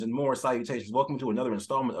and more salutations. Welcome to another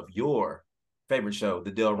installment of your favorite show,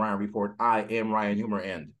 the Dell Ry Report. I am Ryan Humor,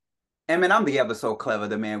 and Man, I'm the ever so clever,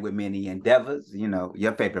 the man with many endeavors. You know,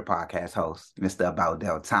 your favorite podcast host, Mr. About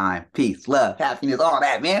Dell Time. Peace, love, happiness, all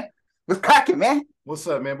that, man. What's cracking, man? what's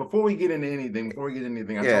up, man? Before we get into anything,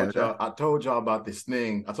 Yeah. I told y'all about this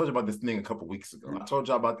thing. I told you about this thing a couple weeks ago. I told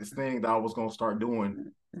y'all about this thing that I was gonna start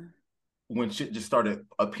doing when shit just started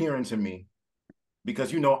appearing to me.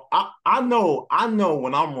 Because I know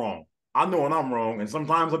when I'm wrong. I know when I'm wrong, and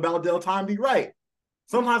sometimes about Dell Time be right.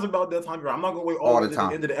 Sometimes about Dell Time be right. I'm not gonna wait all All the the way to the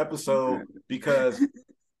time. end of the episode because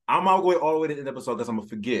I'm not going all the way to the episode because I'm gonna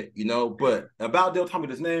forget. But about Dale Tommy,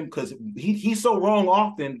 his name, because he's so wrong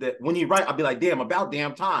often that when he right, I'll be like, damn, about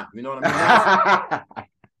damn time. You know what I mean?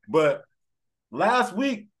 But last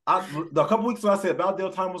week, a couple weeks ago, I said about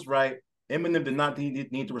Dale Time was right. Eminem did not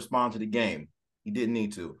need to respond to the game. He didn't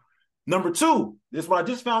need to. Number two, this is what I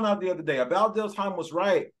just found out the other day. About Dale Time was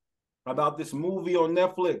right about this movie on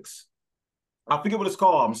Netflix. I forget what it's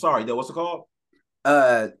called. I'm sorry, Dale. What's it called?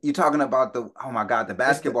 You talking about the It's the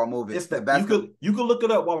basketball movie. it's The the you basketball. could look it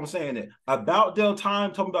up while I'm saying it. About Del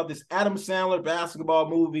Time talking about this Adam Sandler basketball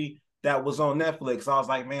movie that was on Netflix. I was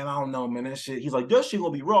like, man, I don't know, man. That shit. He's like, that shit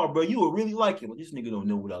gonna be raw, bro. You would really like it. Well, this nigga don't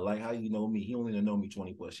know what I like. How you know me? He only know me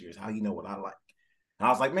 20 plus years. How you know what I like? And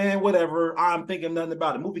I was like, man, whatever. I'm thinking nothing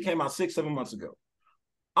about it. The movie came out 6, 7 months ago.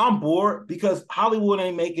 I'm bored because Hollywood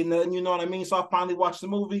ain't making nothing. You know what I mean? So I finally watched the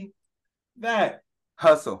movie. That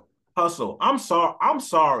Hustle. Hustle. I'm sorry. I'm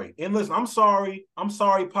sorry. And listen, I'm sorry. I'm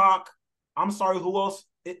sorry, Pac. I'm sorry. Who else?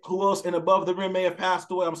 Who else in Above the Rim may have passed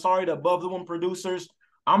away? I'm sorry to Above the Rim producers.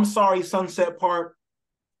 I'm sorry, Sunset Park.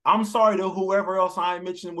 I'm sorry to whoever else I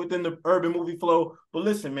mentioned within the urban movie flow. But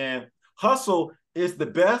listen, man, Hustle is the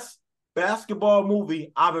best basketball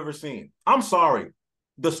movie I've ever seen. I'm sorry.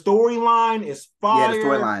 The storyline is Yeah, the fire.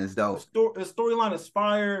 storyline is dope. The storyline is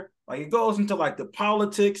fire. Like it goes into like the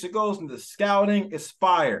politics, it goes into scouting. It's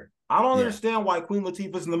fire. I don't Yeah, understand why Queen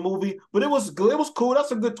Latifah's in the movie, but it was good. It was cool.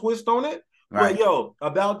 That's a good twist on it. But right. yo,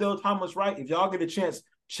 about Del Thomas, right? If y'all get a chance,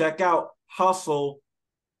 check out Hustle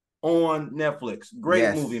on Netflix.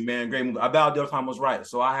 Great movie, Yes. man. Great movie. About Del Time was right.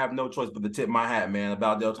 So I have no choice but to tip my hat, man.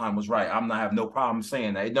 About Del Time was right. I'm not have no problem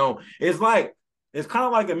saying that. It don't, it's kind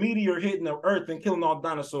of like a meteor hitting the earth and killing all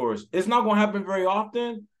dinosaurs. It's not gonna happen very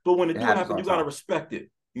often, but when it It do happens happen, all you the gotta time. respect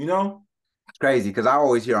it, you know? It's crazy because I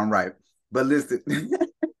always hear I'm right. But listen,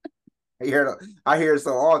 I hear it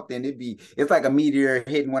so often. It's like a meteor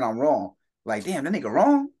hitting when I'm wrong. Like, damn, that nigga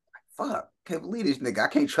wrong? Like, fuck, can't believe this nigga. I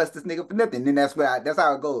can't trust this nigga for nothing. Then that's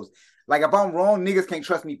how it goes. Like if I'm wrong, niggas can't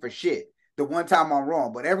trust me for shit. The one time I'm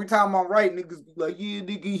wrong, but every time I'm right, niggas be like, yeah,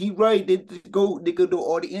 nigga, he right. They go, nigga, do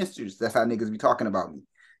all the answers. That's how niggas be talking about me.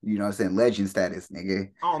 You know what I'm saying? Legend status, nigga.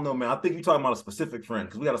 I don't know, man. I think you're talking about a specific friend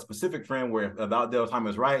because we got a specific friend where if about Del Time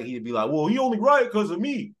is right, he'd be like, well, he only right because of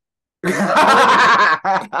me.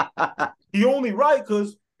 He only right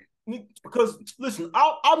because listen,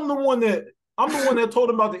 I'm the one that told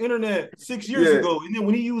him about the internet 6 years Yeah, ago, and then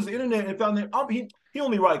when he used the internet and found that he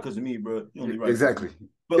only right because of me, bro. He only right because of me. exactly.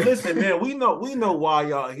 But listen, man, we know why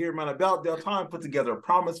y'all here, man. About Del Time put together a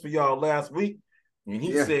promise for y'all last week, and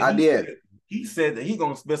he Yeah, said I he said did. he said that he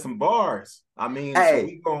gonna spit some bars. I mean, so Hey,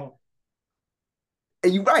 we gonna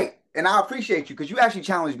and you're right. And I appreciate you because you actually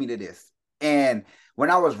challenged me to this. And when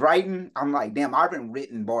I was writing, I'm like, damn, I haven't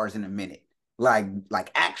written bars in a minute. Like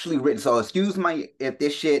actually written. So excuse me if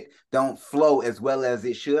this shit don't flow as well as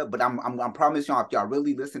it should. But I'm promising y'all if y'all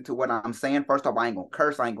really listen to what I'm saying, first off, I ain't gonna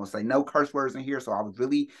curse. I ain't gonna say no curse words in here. So I was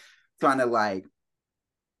really trying to like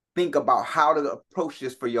think about how to approach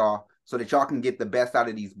this for y'all so that y'all can get the best out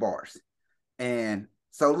of these bars. And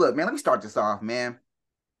so look, man, let me start this off, man.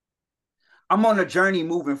 I'm on a journey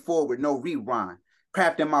moving forward, no rewind.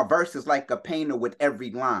 Crafting my verses like a painter with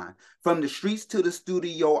every line. From the streets to the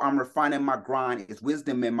studio, I'm refining my grind. It's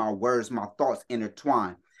wisdom in my words, my thoughts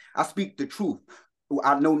intertwine. I speak the truth.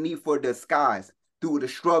 I no need for disguise. Through the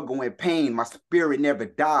struggle and pain, my spirit never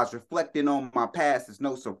dies. Reflecting on my past is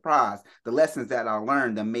no surprise. The lessons that I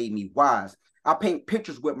learned that made me wise. I paint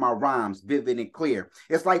pictures with my rhymes, vivid and clear.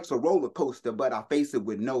 It's like a roller coaster, but I face it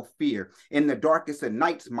with no fear. In the darkest of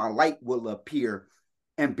nights, my light will appear.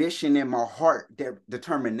 Ambition in my heart,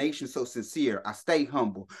 determination so sincere. I stay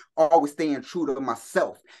humble, always staying true to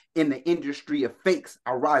myself. In the industry of fakes,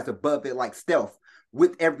 I rise above it like stealth.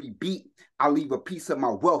 With every beat, I leave a piece of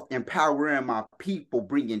my wealth, empowering my people,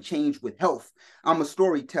 bringing change with health. I'm a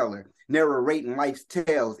storyteller, narrating life's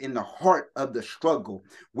tales in the heart of the struggle,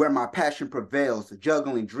 where my passion prevails,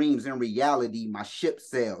 juggling dreams and reality, my ship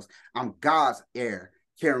sails. I'm God's heir,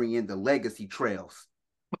 carrying the legacy trails.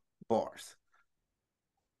 Bars.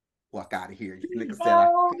 Fuck out of here. You nigga said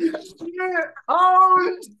Oh shit!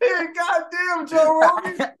 Oh shit! Goddamn, Joe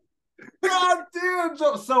Rogan! God damn,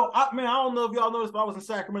 Joe. So, I don't know if y'all noticed, but I was in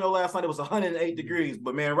Sacramento last night. It was 108 degrees.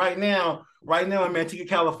 But, man, right now in Manteca,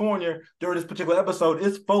 California, during this particular episode,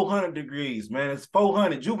 it's 400 degrees, man. It's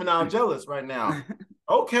 400. Juvenile jealous right now.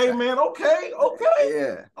 Okay, man. Okay.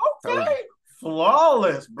 Yeah.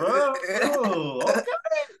 Flawless, bro. Oh, okay.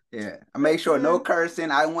 Yeah. I made sure no cursing.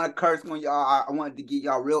 I don't want to curse when y'all. I wanted to get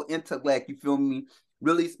y'all real intellect. You feel me?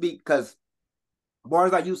 Really speak, because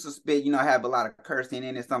bars I used to spit, have a lot of cursing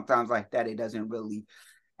in it. Sometimes like that, it doesn't really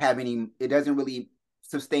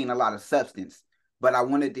sustain a lot of substance. But I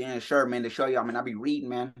wanted to ensure, man, to show y'all, man, I've been reading,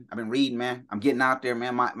 man. I'm getting out there,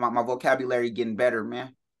 man. My vocabulary getting better,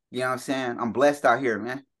 man. You know what I'm saying? I'm blessed out here,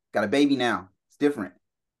 man. Got a baby now. It's different.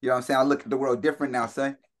 You know what I'm saying? I look at the world different now,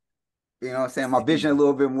 son. You know what I'm saying? My vision a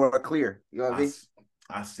little bit more clear. You know what I mean?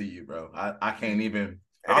 I see you, bro. I can't even.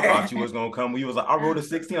 I thought you was gonna come. You was like, I wrote a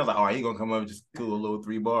 16. I was like, all right, he gonna come up and just do a little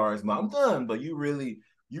 3 bars. I'm done. But you really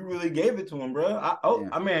gave it to him, bro.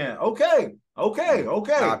 Okay.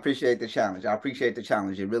 I appreciate the challenge.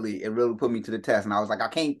 It really put me to the test. And I was like, I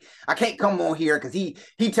can't come on here because he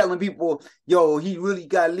telling people, yo, he really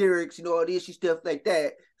got lyrics, all this stuff like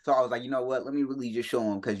that. So I was like, you know what? Let me really just show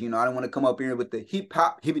him, because I don't want to come up here with the hip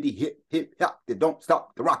hop, hippity hip hop that don't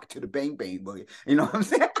stop the rocket to the bang bang boogie. You know what I'm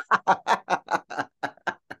saying?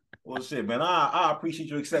 Well, shit, man. I appreciate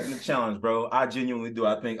you accepting the challenge, bro. I genuinely do.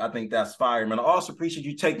 I think that's fire, man. I also appreciate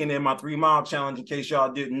you taking in my 3 mile challenge. In case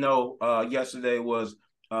y'all didn't know, yesterday was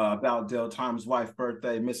About Dell Time's wife's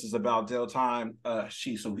birthday. Mrs. About Dell Time, About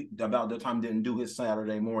Dell Time didn't do his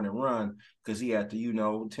Saturday morning run because he had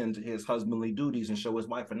to, tend to his husbandly duties and show his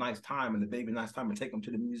wife a nice time and the baby a nice time and take him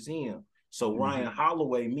to the museum. So Ryan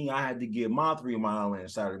Holloway, I had to get my 3 mile in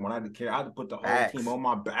Saturday when I had to put the whole team on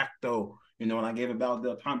my back though. And I gave About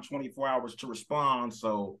Dell Time 24 hours to respond.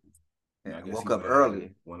 So I guess woke up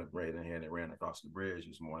early. Went up right in here and ran across the bridge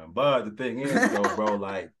this morning. But the thing is, though, bro,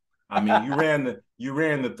 you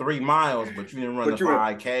ran the 3 miles, but you didn't run the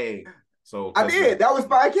 5K. So I did. That was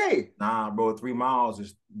 5K. Nah, bro, 3 miles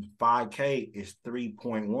is 5K is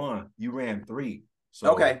 3.1. You ran 3.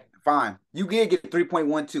 So okay, fine. You did get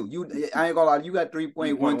 3.12. I ain't gonna lie, you got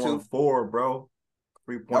 3.12. bro.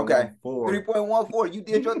 3.14. Okay. 3.14. You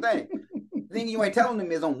did your thing. The thing you ain't telling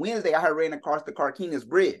them is on Wednesday I had ran across the Carquinez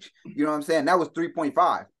Bridge. You know what I'm saying? That was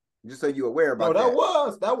 3.5. Just so you're aware about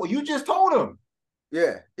that. That was you just told him.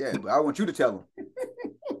 Yeah, but I want you to tell him.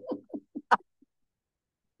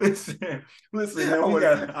 Listen, man. I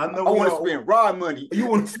want to spend raw money. You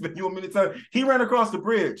want me to tell you? He ran across the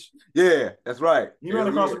bridge. Yeah, that's right. He ran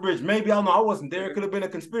across the bridge. Maybe I don't know. I wasn't there. It could have been a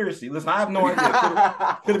conspiracy. Listen, I have no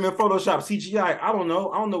idea. Could have been Photoshop, CGI. I don't know.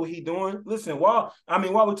 I don't know what he's doing. Listen, while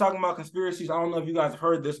we're talking about conspiracies, I don't know if you guys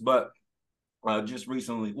heard this, but just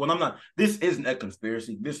recently, this isn't a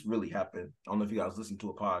conspiracy. This really happened. I don't know if you guys listen to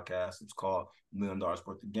a podcast. It's called $1 Million Worth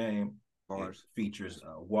of Game. It features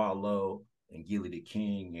Wallow and Gilly the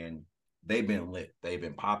King, and they've been lit. They've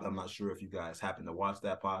been popping. I'm not sure if you guys happen to watch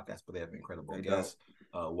that podcast, but they have incredible guests.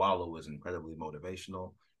 Wallow is incredibly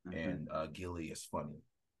motivational, and Gilly is funny,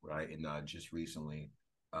 right? And just recently,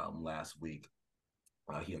 last week,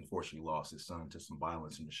 he unfortunately lost his son to some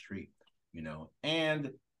violence in the street,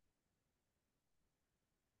 and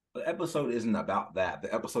the episode isn't about that.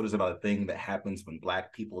 The episode is about a thing that happens when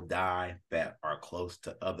Black people die that are close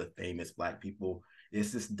to other famous Black people.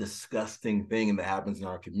 It's this disgusting thing that happens in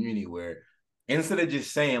our community where instead of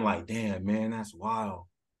just saying like, damn, man, that's wild.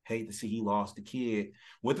 Hate to see he lost a kid.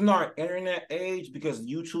 Within our internet age, because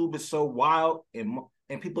YouTube is so wild and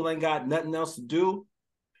people ain't got nothing else to do,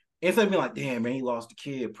 instead of being like, damn, man, he lost a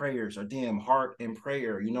kid, prayers, or damn, heart and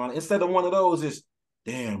prayer, instead of one of those, is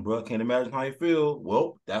damn, bro, can't imagine how you feel.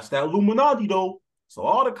 Well, that's that Illuminati, though. So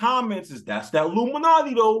all the comments is, that's that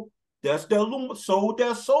Illuminati, though. That's that sold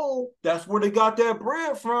that soul. That's where they got that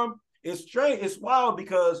bread from. It's strange. It's wild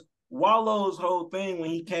because Wallow's whole thing when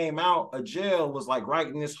he came out of jail was like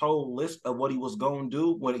writing this whole list of what he was going to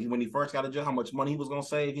do when he first got out of jail, how much money he was going to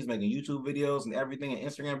save. He's making YouTube videos and everything and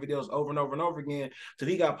Instagram videos over and over and over again till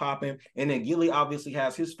he got popping. And then Gilly obviously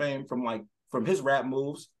has his fame from his rap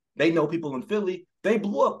moves. They know people in Philly. They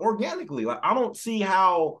blew up organically. Like, I don't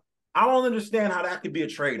understand how that could be a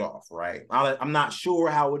trade-off, right? I'm not sure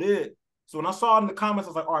how it is. So when I saw it in the comments,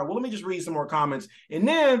 I was like, all right, well, let me just read some more comments. And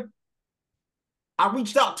then I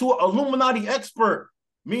reached out to an Illuminati expert.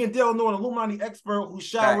 Me and Dell know an Illuminati expert who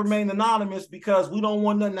shall remain anonymous because we don't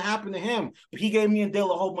want nothing to happen to him. But he gave me and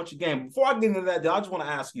Dell a whole bunch of game. Before I get into that, Dell, I just want to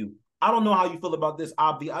ask you, I don't know how you feel about this,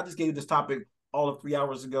 Abdi. I just gave you this topic all of 3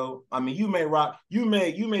 hours ago. I mean, you may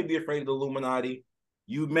be afraid of the Illuminati.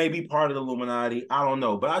 You may be part of the Illuminati. I don't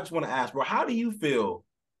know. But I just want to ask, bro, how do you feel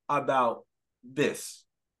about this?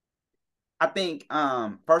 I think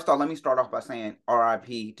first off, let me start off by saying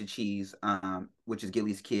R.I.P. to Cheese, which is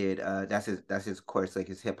Gilly's kid. That's his of course like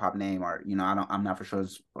his hip hop name, or I'm not for sure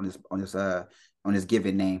on his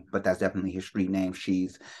given name, but that's definitely his street name,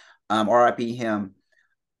 Cheese. R.I.P. him.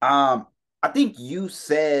 I think you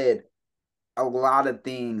said a lot of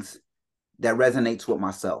things that resonates with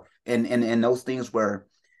myself. And those things were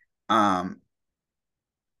I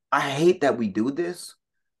hate that we do this.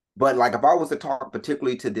 But like if I was to talk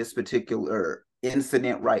particularly to this particular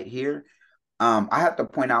incident right here, I have to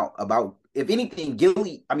point out about if anything,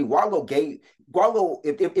 Wallow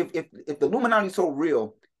if the Illuminati is so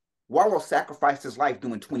real, Wallow sacrificed his life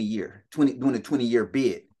doing doing a 20-year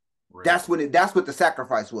bid. Right. That's what the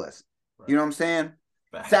sacrifice was. Right. You know what I'm saying?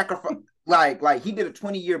 Sacrifice like he did a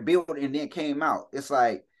 20-year build and then came out. It's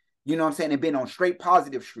like, you know what I'm saying, and been on straight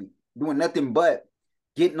positive street, doing nothing but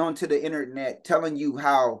getting onto the internet, telling you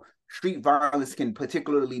how street violence can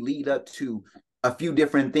particularly lead up to a few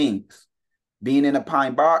different things. Being in a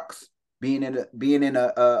pine box, being in a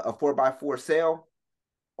 4x4 cell,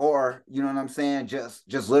 or you know what I'm saying,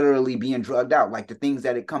 just literally being drugged out, like the things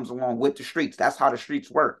that it comes along with the streets. That's how the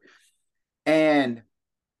streets work. And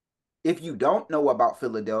if you don't know about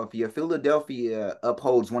Philadelphia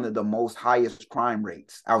upholds one of the most highest crime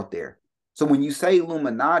rates out there. So when you say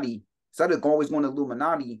Illuminati, instead of always going to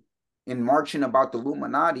Illuminati and marching about the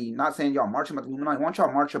Illuminati, not saying y'all marching about the Illuminati, why don't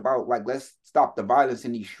y'all march about, like, let's stop the violence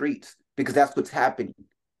in these streets, because that's what's happening.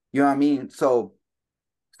 You know what I mean? So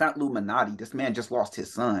it's not Illuminati. This man just lost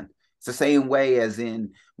his son. It's the same way as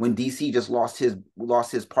in when DC just lost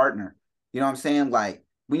his partner. You know what I'm saying? Like,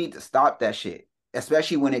 we need to stop that shit,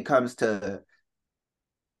 especially when it comes to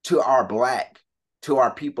our black, to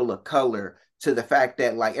our people of color, to the fact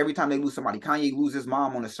that, like, every time they lose somebody, Kanye loses his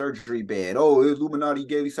mom on a surgery bed. Oh, Illuminati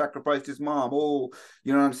he sacrificed his mom. Oh,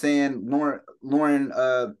 you know what I'm saying? Lauren,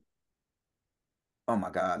 oh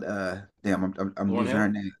my God, damn, I'm losing her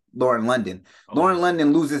name. Lauren London. Oh. Lauren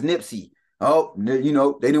London loses Nipsey. Oh, you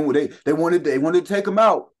know, they wanted to take him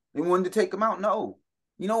out. They wanted to take him out. No,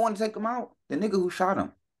 you don't want to take him out. The nigga who shot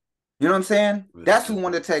him. You know what I'm saying? That's who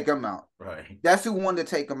wanted to take him out. Right. That's who wanted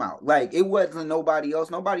to take him out. Like, it wasn't nobody else.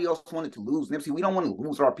 Nobody else wanted to lose Nipsey. We don't want to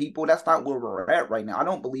lose our people. That's not where we're at right now. I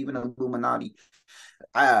don't believe in Illuminati.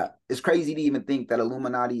 It's crazy to even think that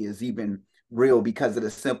Illuminati is even real because of the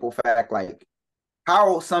simple fact, like,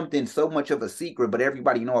 how something so much of a secret, but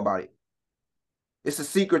everybody know about it. It's a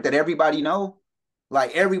secret that everybody know.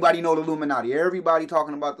 Like, everybody know the Illuminati. Everybody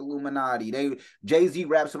talking about the Illuminati. Jay-Z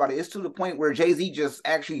raps about it. It's to the point where Jay-Z just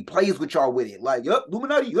actually plays with y'all with it. Like, yup,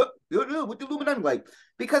 Illuminati, yup, with the Illuminati. Like,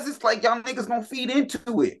 because it's like y'all niggas gonna feed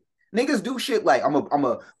into it. Niggas do shit like, I'm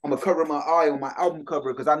a cover my eye on my album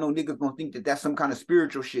cover because I know niggas gonna think that that's some kind of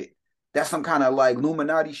spiritual shit. That's some kind of like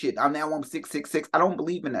Illuminati shit. I'm 666. I don't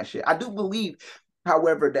believe in that shit. I do believe,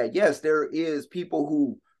 however, that yes, there is people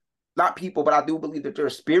who, not people, but I do believe that there are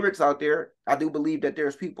spirits out there. I do believe that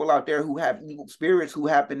there's people out there who have evil spirits who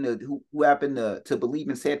happen to believe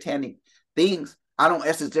in satanic things. I don't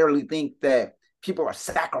necessarily think that people are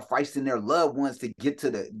sacrificing their loved ones to get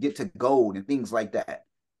to gold and things like that.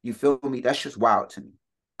 You feel me? That's just wild to me.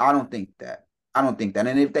 I don't think that.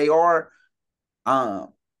 And if they are,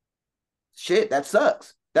 shit, that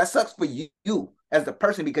sucks. That sucks for you as the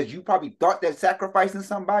person, because you probably thought that sacrificing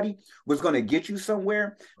somebody was going to get you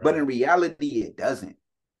somewhere, right. But in reality, it doesn't.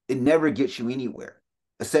 It never gets you anywhere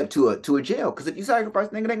except to a jail. Because if you sacrifice,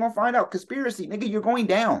 nigga, they're gonna find out. Conspiracy, nigga, you're going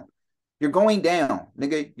down. You're going down,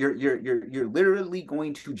 nigga. You're literally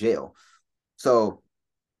going to jail. So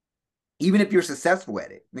even if you're successful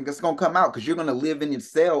at it, nigga, it's gonna come out because you're gonna live in the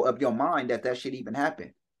cell of your mind that shit even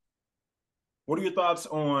happened. What are your thoughts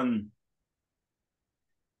on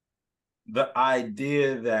the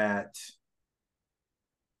idea that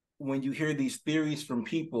when you hear these theories from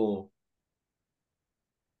people,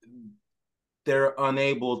 they're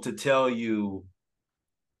unable to tell you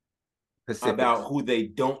specifics about who they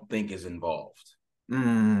don't think is involved?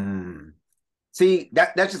 See,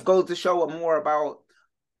 that just goes to show more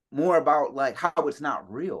about like how it's not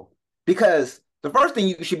real. Because the first thing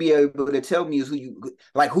you should be able to tell me is who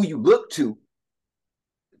you look to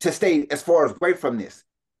stay as far as away from this.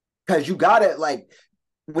 Because you gotta, like,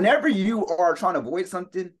 whenever you are trying to avoid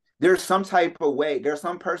something, there's some type of way, there's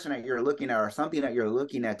some person that you're looking at or something that you're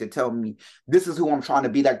looking at to tell me this is who I'm trying to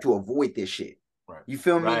be like to avoid this shit. Right. You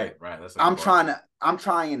feel me? Right. That's I'm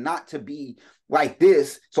trying not to be like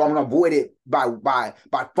this, so I'm gonna avoid it by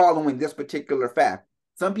following this particular fact.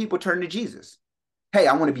 Some people turn to Jesus. Hey,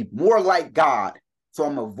 I want to be more like God, so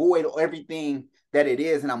I'm gonna avoid everything that it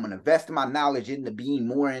is, and I'm going to invest my knowledge into being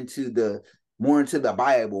more into the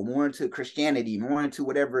Bible, more into Christianity, more into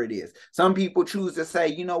whatever it is. Some people choose to say,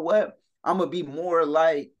 you know what, I'm gonna be more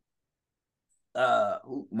like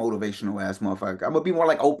motivational ass motherfucker. I'm gonna be more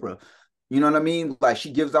like Oprah. You know what I mean? Like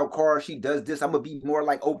she gives out cars, she does this. I'm gonna be more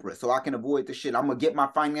like Oprah, so I can avoid the shit. I'm gonna get my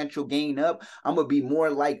financial gain up. I'm gonna be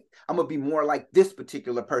more like this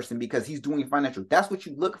particular person because he's doing financial. That's what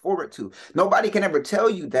you look forward to. Nobody can ever tell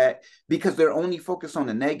you that because they're only focused on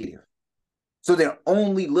the negative. So they're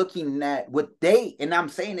only looking at what they, and I'm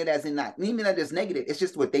saying it as in not meaning that it's negative. It's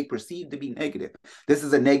just what they perceive to be negative. This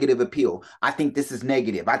is a negative appeal. I think this is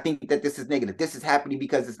negative. I think that this is negative. This is happening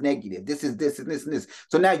because it's negative. This is this and this and this.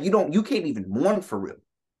 So now you can't even mourn for real.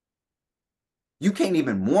 You can't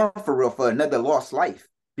even mourn for real for another lost life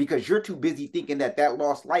because you're too busy thinking that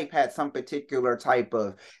lost life had some particular type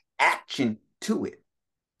of action to it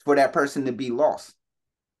for that person to be lost.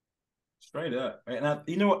 Straight up. And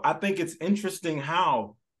I think it's interesting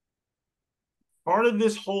how part of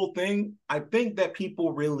this whole thing, I think that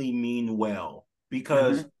people really mean well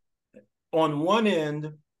because on one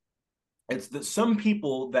end, it's that some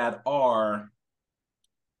people that are,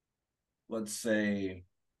 let's say,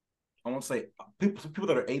 I won't say people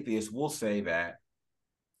that are atheists will say that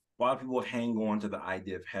a lot of people hang on to the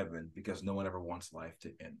idea of heaven because no one ever wants life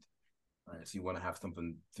to end. Right, so you want to have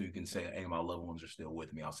something so you can say, hey, my loved ones are still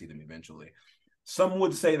with me. I'll see them eventually. Some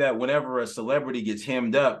would say that whenever a celebrity gets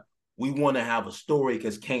hemmed up, we want to have a story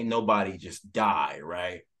because can't nobody just die,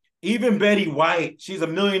 right? Even Betty White, she's a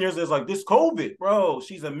millionaire. There's like this COVID, bro.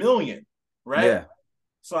 She's $1 million, right? Yeah.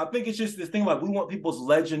 So I think it's just this thing like we want people's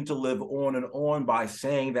legend to live on and on by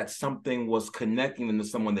saying that something was connecting them to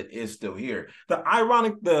someone that is still here.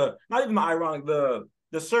 The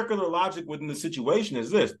circular logic within the situation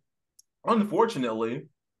is this. Unfortunately,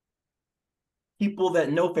 people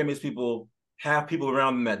that know famous people have people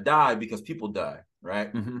around them that die because people die,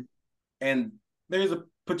 right? And there's a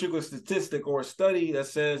particular statistic or a study that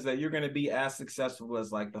says that you're going to be as successful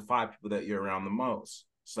as like the 5 people that you're around the most.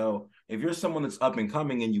 So if you're someone that's up and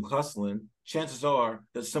coming and you hustling, chances are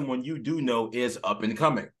that someone you do know is up and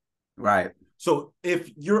coming. Right. So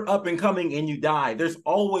if you're up and coming and you die, there's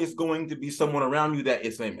always going to be someone around you that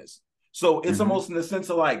is famous. So it's almost in the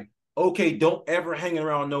sense of like, okay, don't ever hang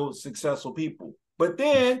around those successful people. But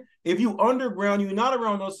then if you underground, you're not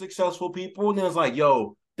around those successful people, then it's like,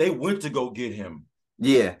 yo, they went to go get him.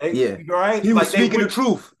 Yeah. Right? He was speaking the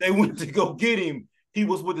truth. They went to go get him. He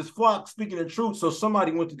was with his flock speaking the truth. So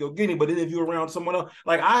somebody went to go get him. But then if you're around someone else,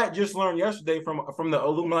 like I had just learned yesterday from the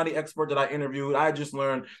Illuminati expert that I interviewed, I just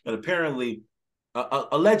learned that apparently,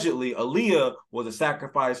 allegedly, Aaliyah was a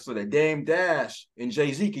sacrifice so that Dame Dash and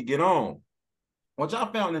Jay-Z could get on. Which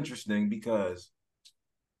I found interesting because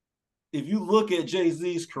if you look at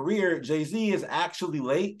Jay-Z's career, Jay-Z is actually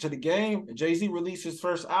late to the game. Jay-Z released his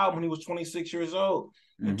first album when he was 26 years old.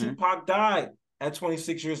 And Tupac died at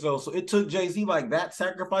 26 years old. So it took Jay-Z like that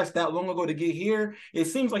sacrifice that long ago to get here. It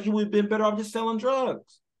seems like he would have been better off just selling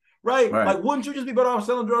drugs. Right? Like, wouldn't you just be better off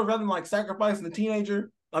selling drugs rather than like sacrificing the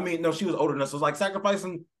teenager? I mean, no, she was older than us. So it was like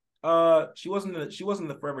sacrificing. She wasn't in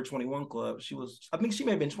the Forever 21 club. I think she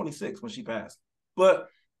may have been 26 when she passed. But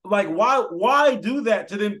like, why do that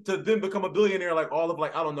to them become a billionaire like all of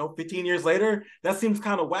like, I don't know, 15 years later? That seems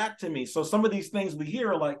kind of whack to me. So some of these things we hear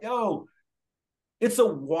are like, yo, it's a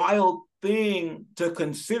wild thing to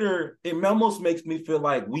consider. It almost makes me feel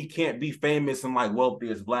like we can't be famous and like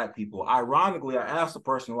wealthy as Black people. Ironically, I asked the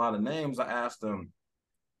person a lot of names. I asked them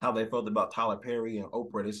how they felt about Tyler Perry and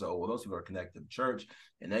Oprah. They said, oh, well, those people are connected to the church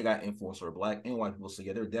and they got influence over Black and white people. So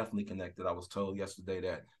yeah, they're definitely connected. I was told yesterday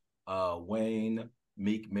that Wayne,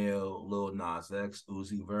 Meek Mill, Lil Nas X,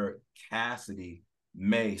 Uzi Vert, Cassidy,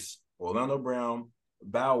 Mace, Orlando Brown,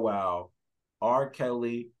 Bow Wow, R.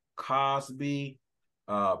 Kelly, Cosby,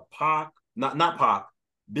 Pac, not Pac,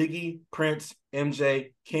 Biggie, Prince,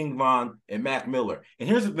 MJ, King Von, and Mac Miller. And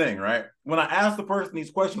here's the thing, right? When I asked the person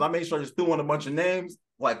these questions, I made sure I just threw in a bunch of names,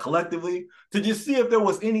 like collectively, to just see if there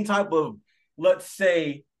was any type of, let's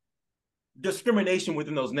say, discrimination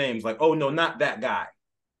within those names. Like, oh, no, not that guy.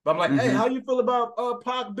 But I'm like, hey, how you feel about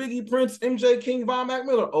Pac, Biggie, Prince, MJ, King Von, Mac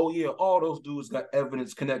Miller? Oh, yeah, all those dudes got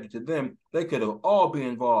evidence connected to them. They could have all been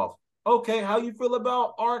involved. Okay, how you feel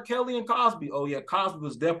about R. Kelly and Cosby? Oh, yeah, Cosby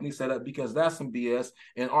was definitely set up because that's some BS,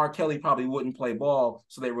 and R. Kelly probably wouldn't play ball,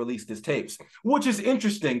 so they released his tapes, which is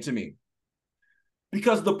interesting to me.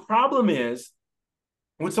 Because the problem is,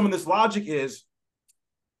 with some of this logic is,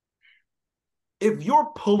 if you're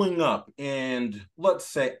pulling up and let's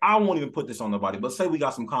say, I won't even put this on nobody, but say we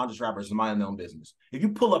got some conscious rappers in my own business. If you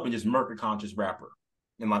pull up and just murk a conscious rapper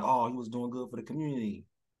and like, oh, he was doing good for the community.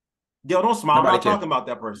 Dale, don't smile. I'm Nobody not cares. talking about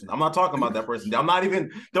that person. I'm not talking about that person. I'm not even.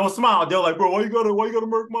 Don't smile. Dale, like, bro, why you gotta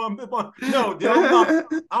murk my? No, Dale, I'm not.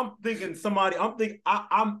 I'm thinking somebody.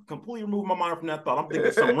 I'm completely removing my mind from that thought. I'm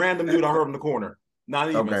thinking some random dude I heard in the corner. Not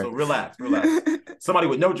even. Okay. So relax. Somebody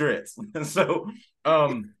with no dreads. And so,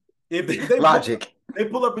 if Logic. they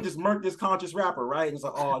pull up and just murk this conscious rapper, right? And it's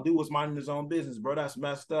like, oh, dude was minding his own business, bro. That's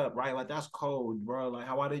messed up, right? Like that's cold, bro.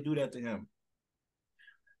 Like why they do that to him?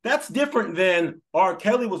 That's different than R.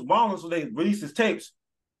 Kelly was balling, so they released his tapes.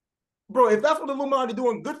 Bro, if that's what the Illuminati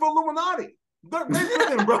doing, good for Illuminati. Good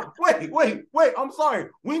for them, bro. Wait. I'm sorry.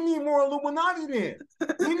 We need more Illuminati then.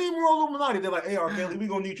 We need more Illuminati. They're like, hey, R. Kelly, we're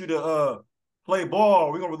gonna need you to play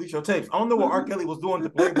ball. We're gonna release your tapes. I don't know what R. Kelly was doing to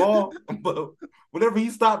play ball, but whatever he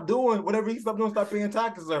stopped doing, stop paying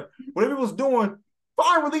taxes or whatever he was doing,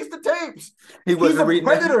 fine, release the tapes. He He's wasn't a reading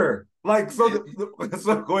predator. Like, so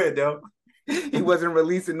go ahead, Dale. He wasn't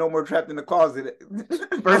releasing no more Trapped in the Closet.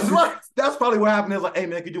 That's right. That's probably what happened. Is like, hey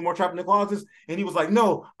man, could you do more Trapped in the Closets? And he was like,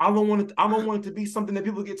 no, I don't want it to be something that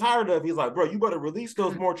people get tired of. He's like, bro, you better release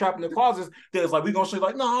those more Trapped in the Closets. That's like, we're gonna show you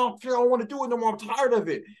like, no, I don't want to do it no more. I'm tired of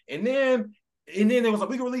it. And then it was like,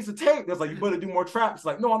 we can release a tape. That's like, you better do more traps. It's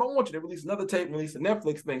like, no, I don't want you to release another tape, release a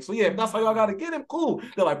Netflix thing. So yeah, if that's how y'all gotta get him, cool.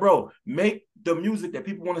 They're like, bro, make the music that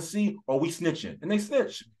people want to see, or we snitching. And they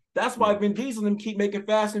snitch. That's why Vin Diesel and them keep making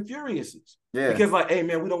Fast and Furiouses. Yeah. Because like, hey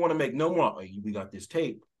man, we don't want to make no more. Oh, we got this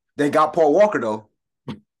tape. They got Paul Walker though.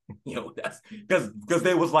 That's because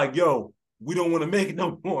they was like, yo, we don't want to make it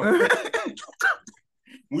no more.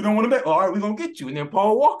 We don't want to make. All right, we're gonna get you. And then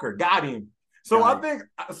Paul Walker got him. So I think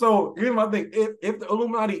so. Here's my thing: if the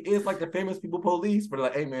Illuminati is like the famous people police, but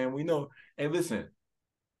like, hey man, we know. Hey, listen,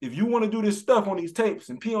 if you want to do this stuff on these tapes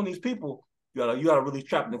and pee on these people, you gotta really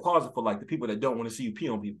trap in the closet for like the people that don't want to see you pee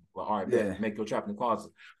on people. Well, all right, make your trap in the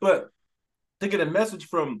closet. But to get a message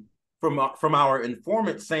from our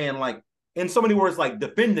informant saying like, in so many words, like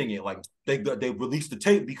defending it, like they released the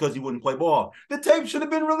tape because he wouldn't play ball. The tape should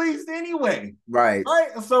have been released anyway, right?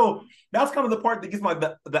 So that's kind of the part that gets my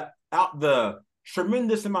the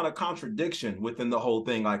tremendous amount of contradiction within the whole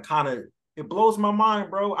thing. Like, kind of, it blows my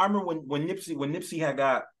mind, bro. I remember when Nipsey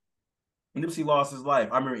lost his life.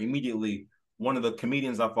 I remember immediately one of the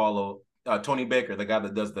comedians I follow, Tony Baker, the guy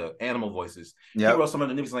that does the animal voices. He wrote some of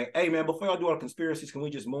the news like, hey man, before y'all do all the conspiracies, can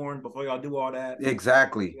we just mourn before y'all do all that?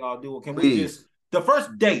 Exactly. Y'all do it. Can we just the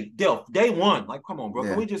first day, day one? Like, come on, bro.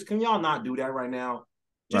 Can y'all not do that right now?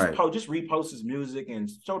 Just just repost his music and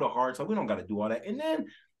show the heart. So we don't got to do all that. And then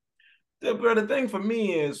the thing for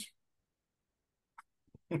me is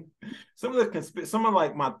some of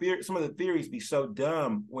the theories be so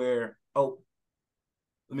dumb where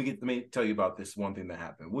let me tell you about this one thing that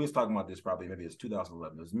happened. We was talking about this maybe it's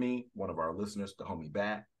 2011. It was me, one of our listeners, the homie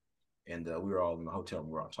Bat, and we were all in the hotel and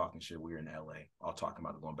we were all talking shit. We were in LA, all talking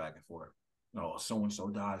about it, going back and forth. Oh,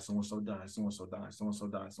 so-and-so died, so-and-so died, so-and-so died, so-and-so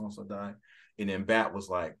died, so-and-so died. And then Bat was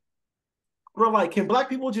like, bro, like, can black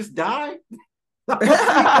people just die?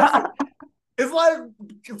 It's like,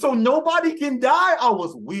 so nobody can die? I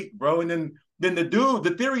was weak, bro. And then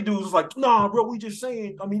the theory dude was like, nah, bro, we just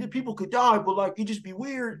saying, I mean, people could die, but like, it just be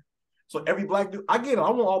weird. So every black dude, I get it.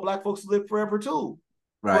 I want all black folks to live forever too.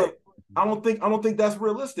 Right. But I don't think that's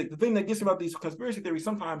realistic. The thing that gets me about these conspiracy theories,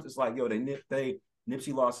 sometimes it's like, yo,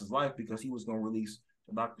 Nipsey lost his life because he was going to release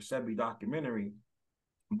the Dr. Sebi documentary.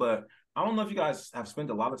 But I don't know if you guys have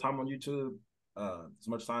spent a lot of time on YouTube, as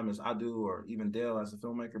much time as I do, or even Dale as a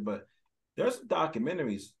filmmaker, but there's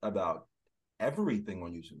documentaries about everything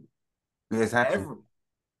on YouTube. Exactly.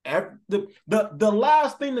 The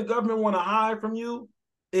last thing the government want to hide from you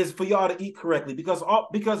is for y'all to eat correctly, because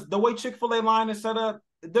the way Chick-fil-A line is set up,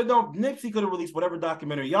 Nipsey could have released whatever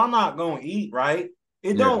documentary. Y'all not going to eat, right?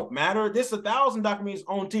 It don't matter. There's 1,000 documentaries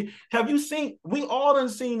on TV. Have you seen? We all done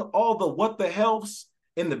seen all the what the healths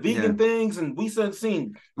and the vegan things, and we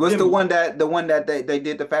seen. What's the one that they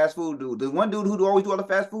did the fast food dude? The one dude who always do all the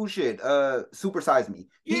fast food shit. Super Size Me.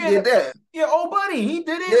 He did that. Yeah, buddy, he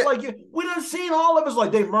did it. Yeah. Like, we done seen all of us.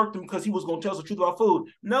 Like, they murked him because he was gonna tell us the truth about food.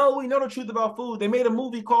 No, we know the truth about food. They made a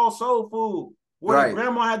movie called Soul Food, where the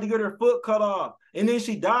grandma had to get her foot cut off, and then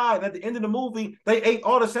she died. And at the end of the movie, they ate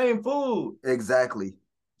all the same food. Exactly.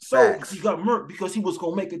 So he got murked because he was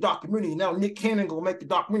gonna make a documentary. And now Nick Cannon gonna make the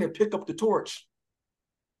documentary and pick up the torch.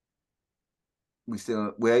 We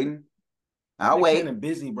still waiting. I'll wait. Cannon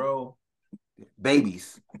busy, bro.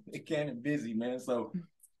 Babies. Nick Cannon busy, man. So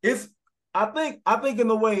it's. I think in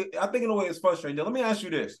a way it's frustrating. Let me ask you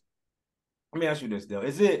this, Dale.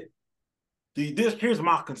 Is it? Here's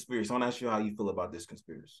my conspiracy. I want to ask you how you feel about this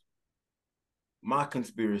conspiracy. My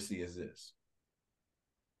conspiracy is this.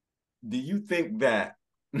 Do you think that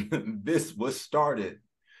this was started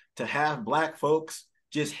to have black folks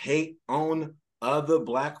just hate on other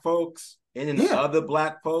black folks and then other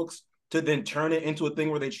black folks to then turn it into a thing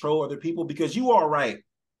where they troll other people, because you are right.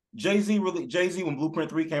 Jay-Z when Blueprint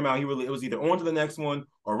 3 came out, it was either on to the next one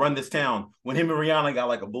or Run This Town. When him and Rihanna got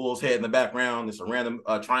like a bull's head in the background, it's a random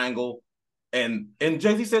triangle. And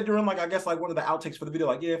Jay-Z said during I guess one of the outtakes for the video,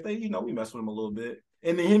 like, yeah, if they, we mess with him a little bit.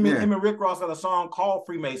 And then him and Rick Ross got a song called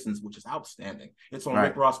Freemasons, which is outstanding. It's on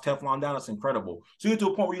Rick Ross Teflon Down. It's incredible. So you get to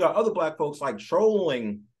a point where you got other black folks like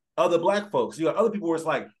trolling other black folks. You got other people where it's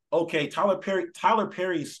like, okay, Tyler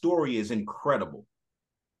Perry's story is incredible.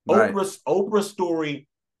 Oprah's story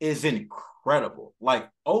is incredible. Like,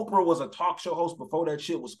 Oprah was a talk show host before that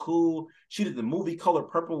shit was cool. She did the movie Color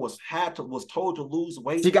Purple, was told to lose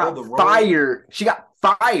weight. She got fired. She got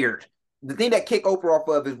fired. The thing that kicked Oprah off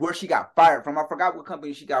of is where she got fired from. I forgot what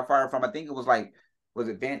company she got fired from. I think it was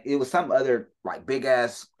it was some other big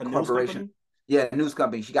ass corporation. Yeah, a news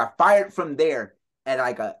company. She got fired from there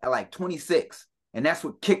at 26. And that's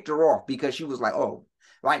what kicked her off, because she was like, oh,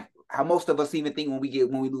 like how most of us even think when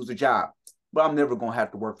we lose a job, but I'm never gonna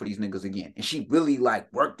have to work for these niggas again. And she really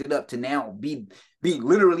worked it up to now be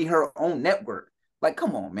literally her own network. Like,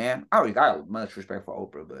 come on, man. I got much respect for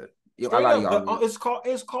Oprah, but it's called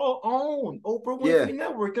OWN, Oprah Winfrey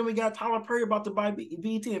Network. Then we got Tyler Perry about to buy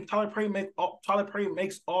BET, and Tyler Perry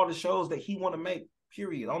makes all the shows that he want to make.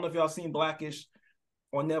 Period. I don't know if y'all seen Blackish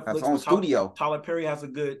on Netflix. That's on Studio. Tyler Perry has a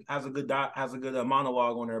good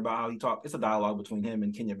monologue on there about how he talks. It's a dialogue between him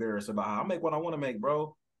and Kenya Barris about how I make what I want to make,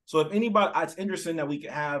 bro. So if anybody, it's interesting that we could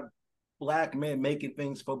have black men making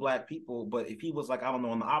things for black people, but if he was I don't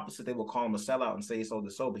know, on the opposite, they would call him a sellout and say so,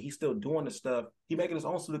 but he's still doing the stuff. He making his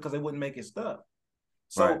own stuff because they wouldn't make his stuff.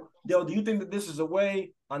 So, Dell, do you think that this is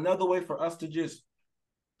another way for us to just,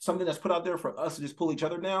 something that's put out there for us to just pull each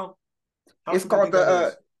other down? It's called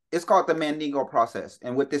the Mandingo process.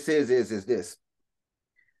 And what this is this.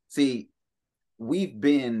 See, we've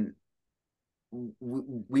been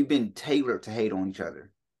tailored to hate on each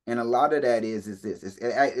other. And a lot of that is this.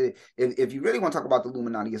 If you really want to talk about the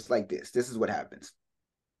Illuminati, it's like this. This is what happens.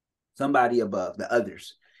 Somebody above, the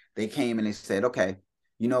others, they came and they said, okay,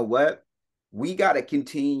 you know what? We got to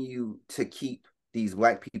continue to keep these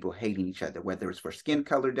black people hating each other, whether it's for skin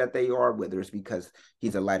color that they are, whether it's because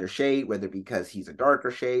he's a lighter shade, whether because he's a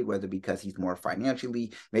darker shade, whether because he's more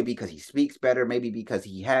financially, maybe because he speaks better, maybe because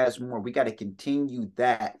he has more. We got to continue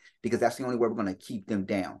that, because that's the only way we're going to keep them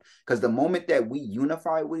down. Because the moment that we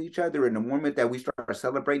unify with each other, and the moment that we start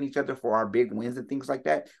celebrating each other for our big wins and things like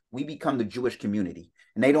that, we become the Jewish community.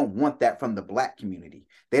 And they don't want that from the black community.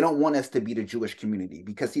 They don't want us to be the Jewish community,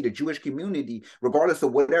 because see, the Jewish community, regardless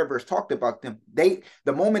of whatever is talked about them,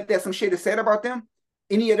 the moment that some shit is said about them,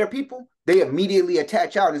 any of their people, they immediately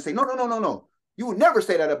attach out and say, no. You would never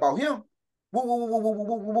say that about him. Woo, woo, woo, woo,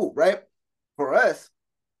 woo, woo, woo, right? For us,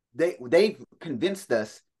 they've convinced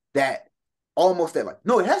us that almost that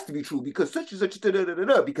no, it has to be true because such and such,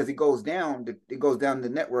 because it goes down the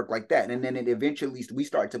network like that. And then eventually we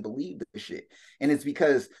start to believe the shit. And it's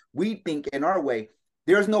because we think in our way,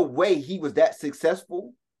 there's no way he was that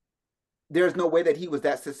successful. There's no way that he was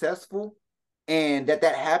that successful and that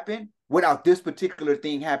happened without this particular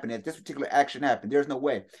thing happening, that this particular action happened. There's no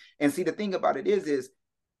way. And see, the thing about it is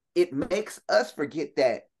it makes us forget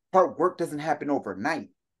that hard work doesn't happen overnight.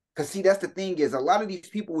 Because see, that's the thing is, a lot of these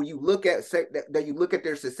people, when you look at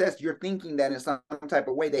their success, you're thinking that in some type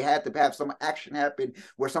of way they had to have some action happen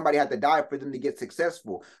where somebody had to die for them to get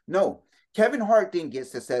successful. No, Kevin Hart didn't get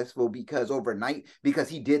successful because overnight, because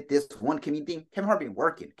he did this one comedian thing. Kevin Hart been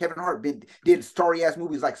working. Kevin Hart did story ass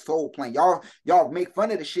movies like Soul Plane. Y'all make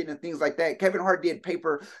fun of the shit and things like that. Kevin Hart did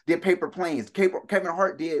paper planes. Kevin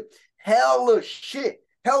Hart did hella shit,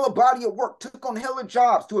 hella body of work, took on hella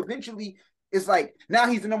jobs to eventually. It's like, now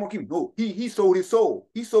he's the number one comedian. No, he sold his soul.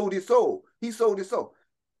 He sold his soul. He sold his soul.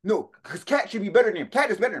 No, because Cat should be better than him. Cat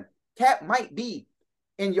is better than him. Cat might be,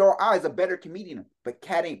 in your eyes, a better comedian, but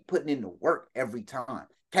Cat ain't putting in the work every time.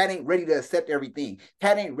 Cat ain't ready to accept everything.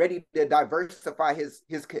 Cat ain't ready to diversify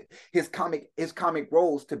his comic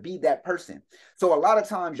roles to be that person. So a lot of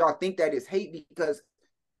times y'all think that it's hate because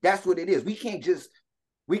that's what it is. We can't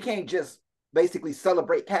just basically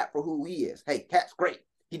celebrate Cat for who he is. Hey, Cat's great.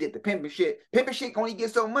 He did the pimping shit. Pimping shit can only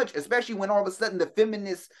get so much, especially when all of a sudden the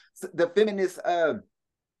feminist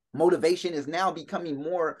motivation is now becoming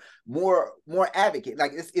more advocate.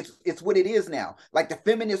 Like it's what it is now. Like the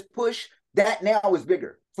feminist push, that now is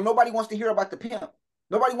bigger. So nobody wants to hear about the pimp.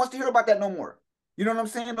 Nobody wants to hear about that no more. You know what I'm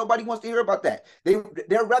saying? Nobody wants to hear about that. They'd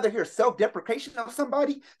rather hear self-deprecation of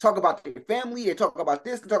somebody, talk about their family, they talk about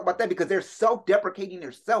this, they talk about that, because they're self-deprecating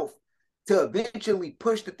themselves to eventually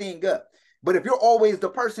push the thing up. But if you're always the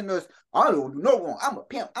person that's, I don't do no wrong, I'm a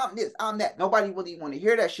pimp, I'm this, I'm that, nobody really want to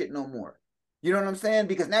hear that shit no more. You know what I'm saying?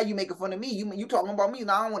 Because now you making fun of me. You talking about me.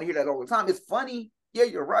 Now I don't want to hear that all the time. It's funny. Yeah,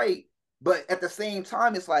 you're right. But at the same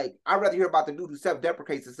time, it's like, I'd rather hear about the dude who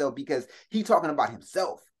self-deprecates himself because he talking about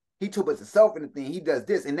himself. He puts himself in the thing. He does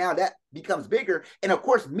this. And now that becomes bigger. And of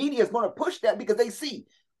course, media is going to push that because they see,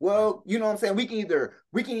 well, you know what I'm saying? We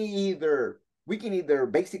can either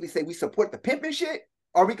basically say we support the pimping shit,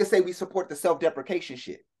 or we can say we support the self-deprecation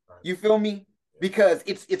shit. You feel me? Because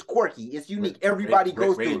it's quirky, it's unique. Everybody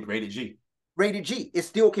goes through it. Rated G. Rated G. It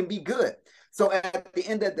still can be good. So at the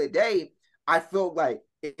end of the day, I feel like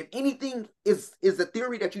if anything is the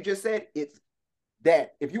theory that you just said, it's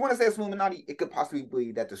that if you want to say it's Illuminati, it could possibly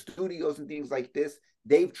be that the studios and things like this,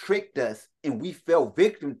 they've tricked us and we fell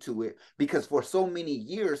victim to it because for so many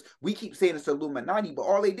years, we keep saying it's Illuminati, but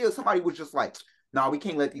all they did, somebody was just like, nah, we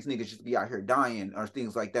can't let these niggas just be out here dying or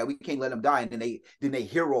things like that. We can't let them die. And then they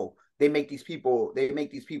hero. They make these people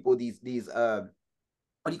these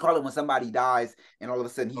what do you call it when somebody dies and all of a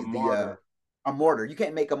sudden he's a martyr. You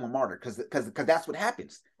can't make him a martyr because that's what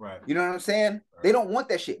happens. Right. You know what I'm saying? Right. They don't want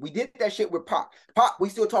that shit. We did that shit with Pac. We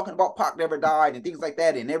still talking about Pac never died and things like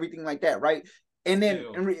that and everything like that, right? And then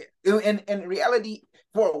in reality,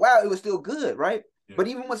 for a while it was still good, right? Yeah. But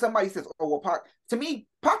even when somebody says, "Oh well, Pac," to me,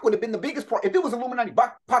 Pac would have been the biggest part. If it was Illuminati,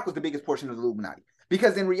 Pac was the biggest portion of the Illuminati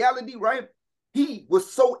because in reality, right? He was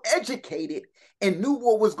so educated and knew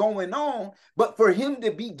what was going on, but for him to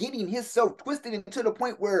be getting himself twisted into the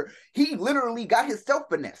point where he literally got himself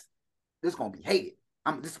finessed, this is gonna be hated.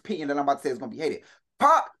 This opinion that I'm about to say is gonna be hated.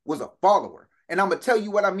 Pac was a follower, and I'm gonna tell you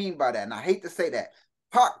what I mean by that. And I hate to say that.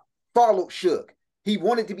 Pac followed Suge. He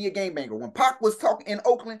wanted to be a gangbanger. When Pac was talking in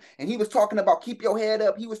Oakland and he was talking about keep your head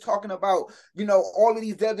up, he was talking about, all of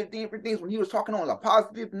these other different things. When he was talking on a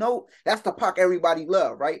positive note, that's the Pac everybody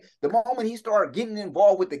loved, right? The moment he started getting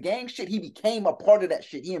involved with the gang shit, he became a part of that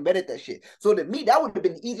shit. He embedded that shit. So to me, that would have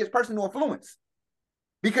been the easiest person to influence.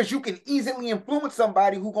 Because you can easily influence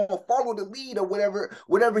somebody who's going to follow the lead or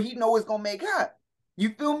whatever he know is going to make hot. You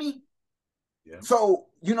feel me? Yeah. So,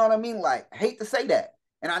 you know what I mean? Like, I hate to say that.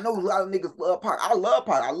 And I know a lot of niggas love Pac. I love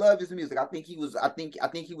Pac. I love his music. I think he was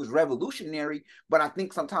revolutionary, but I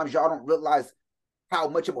think sometimes y'all don't realize how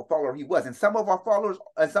much of a follower he was. And some of our followers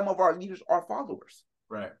and some of our leaders are followers.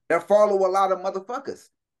 Right. They follow a lot of motherfuckers.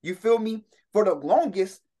 You feel me? For the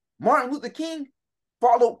longest, Martin Luther King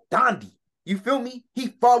followed Gandhi. You feel me? He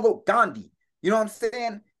followed Gandhi. You know what I'm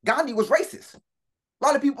saying? Gandhi was racist. A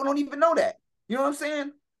lot of people don't even know that. You know what I'm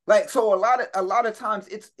saying? Like, so a lot of times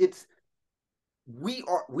we've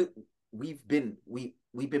been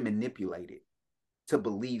manipulated to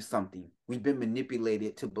believe something. We've been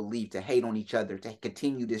manipulated to believe, to hate on each other, to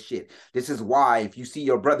continue this shit. This is why if you see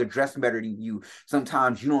your brother dressed better than you,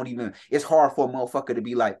 sometimes you don't even, it's hard for a motherfucker to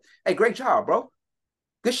be like, hey, great job, bro.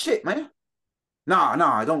 Good shit, man.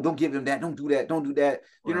 Nah, don't give him that. Don't do that. Don't do that.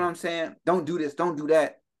 You know what I'm saying? Don't do this. Don't do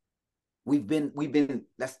that. We've been,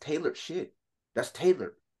 that's tailored shit. That's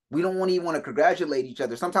tailored. We don't even want to congratulate each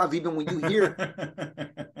other. Sometimes even when you hear,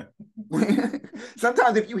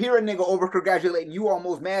 sometimes if you hear a nigga over congratulating, you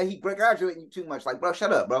almost mad he congratulating you too much. Like, bro,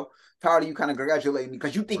 shut up, bro. Tired of you kind of congratulating me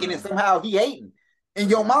because you thinking that somehow he hating. In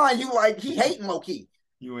your mind, you like he hating low key.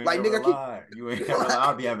 You ain't like nigga. Lie. You ain't never lie.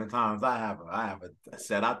 I'll be having times. I have a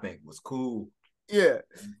set I think was cool. Yeah,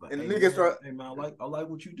 like, and hey, niggas start. Hey man, I like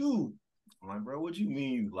what you do. I'm like, bro, what you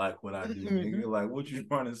mean you like what I do? Nigga, like, what you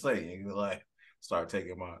trying to say? Nigga, like. Start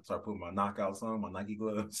putting my knockouts on, my Nike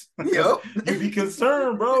gloves. Yep. You be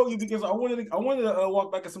concerned, bro. Because I wanted to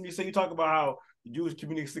walk back at somebody say you talk about how the Jewish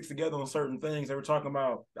community sticks together on certain things. They were talking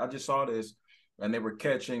about, I just saw this, and they were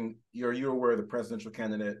catching, you're aware of the presidential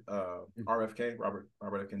candidate, RFK, Robert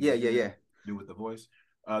F. Kennedy. Yeah. Do with the voice.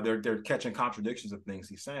 They're catching contradictions of things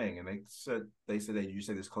he's saying. And they said that you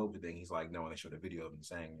say this COVID thing. He's like, no, and they showed a video of him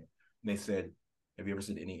saying it. And they said, have you ever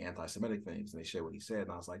said any anti-Semitic things? And they shared what he said.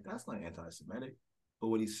 And I was like, that's not anti-Semitic. But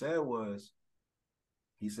what he said was,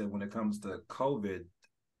 he said when it comes to COVID,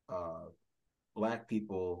 Black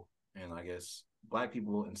people and I guess Black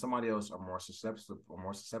people and somebody else are more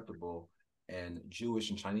susceptible, and Jewish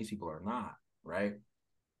and Chinese people are not, right?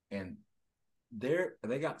 And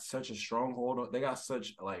they got such a stronghold. They got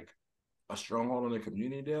such like a stronghold on the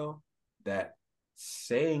community, Dale, that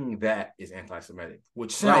saying that is anti-Semitic,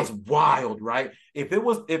 which sounds wild, right? And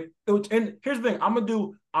here's the thing, I'm going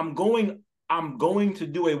to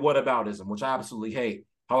do a whataboutism, which I absolutely hate.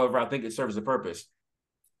 However, I think it serves a purpose.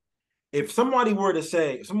 If someone were to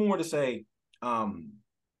say,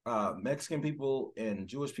 Mexican people and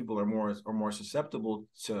Jewish people are more susceptible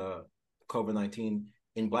to COVID-19,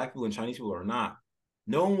 and Black people and Chinese people are not,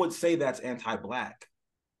 no one would say that's anti-black.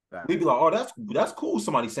 Right. We'd be like, oh, that's cool.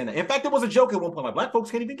 Somebody saying that. In fact, it was a joke at one point. Like, black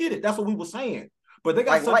folks can't even get it. That's what we were saying. But they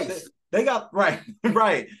got like such they got right.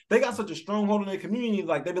 They got such a stronghold in their community.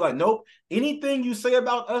 Like they'd be like, nope. Anything you say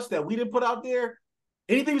about us that we didn't put out there,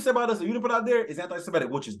 anything you say about us that you didn't put out there is anti-Semitic,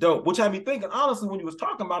 which is dope. Which had me thinking, honestly, when you was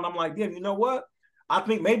talking about it, I'm like, damn, you know what? I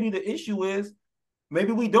think maybe the issue is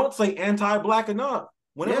maybe we don't say anti-black enough.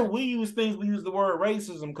 Whenever we use things, we use the word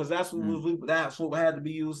racism because that's what had to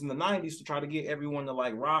be used in the 90s to try to get everyone to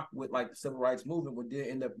like rock with like the civil rights movement,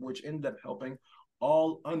 which ended up helping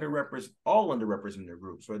all underrepresented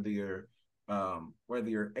groups, whether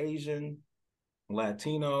you're Asian,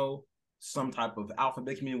 Latino, some type of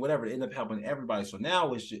alphabet community, whatever, it ended up helping everybody. So now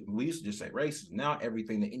we used to just say racism. Now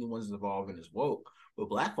everything that anyone's involved in is woke. But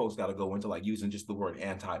black folks got to go into like using just the word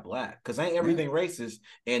anti-black because ain't everything racist.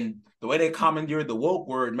 And the way they commandeered the woke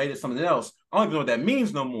word made it something else. I don't even know what that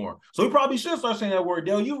means no more. So we probably should start saying that word,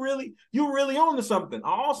 Dell. You really own to something. I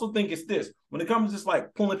also think it's this. When it comes to just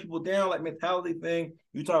like pulling people down, like mentality thing,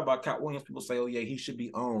 you talk about Cat Williams, people say, oh yeah, he should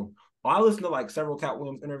be owned. Well, I listen to like several Cat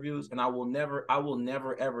Williams interviews, and I will never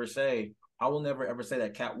ever say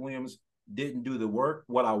that Cat Williams didn't do the work.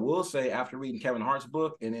 What I will say after reading Kevin Hart's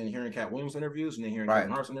book and then hearing Cat Williams interviews and then hearing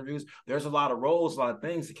Kevin Hart's interviews, there's a lot of roles, a lot of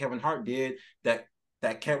things that Kevin Hart did that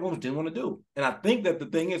Cat Williams didn't want to do. And I think that the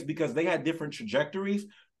thing is because they had different trajectories.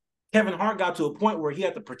 Kevin Hart got to a point where he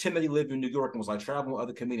had to pretend that he lived in New York and was like traveling with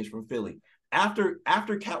other comedians from Philly. After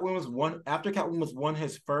Cat Williams won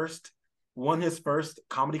his first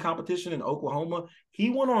comedy competition in Oklahoma, he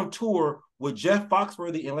went on tour with Jeff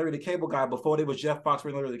Foxworthy and Larry the Cable Guy before they was Jeff Foxworthy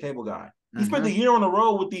and Larry the Cable Guy. He spent a year on the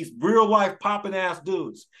road with these real life popping ass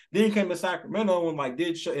dudes. Then he came to Sacramento and like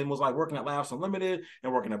did show and was like working at Laughs Unlimited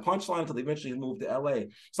and working at Punchline until eventually he moved to LA.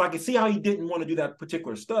 So I can see how he didn't want to do that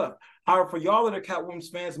particular stuff. However, for y'all that are Cat Williams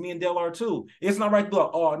fans, me and Dell are too. It's not right to be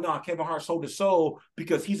like, oh no, Kevin Hart sold his soul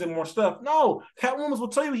because he's in more stuff. No, Cat Williams will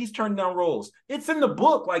tell you he's turning down roles. It's in the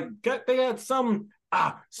book. Like they had some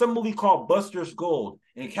movie called Buster's Gold,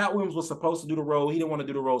 and Cat Williams was supposed to do the role. He didn't want to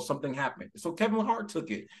do the role. Something happened. So Kevin Hart took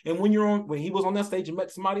it. And when he was on that stage and met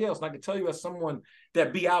somebody else, and I can tell you as someone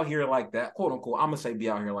that be out here like that, quote unquote, I'm gonna say be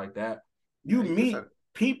out here like that, you meet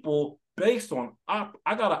people based on, I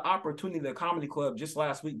got an opportunity at the comedy club just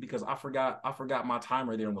last week because I forgot my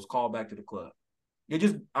timer there and was called back to the club.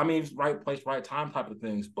 It's right place, right time type of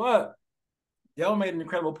things. But Dell made an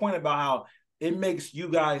incredible point about how it makes you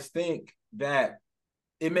guys think that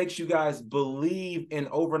it makes you guys believe in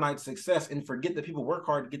overnight success and forget that people work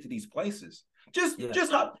hard to get to these places. Just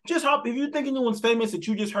hop. If you're thinking anyone's famous that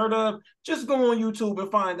you just heard of, just go on YouTube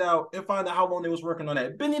and find out how long they was working on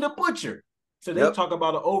that. Benny the Butcher. So they talk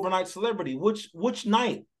about an overnight celebrity. Which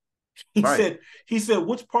night? He said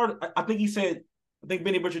which part? I think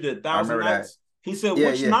Benny Butcher did 1,000 nights. He said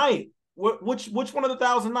which night? Which one of the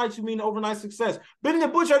 1,000 nights you mean overnight success? Benny the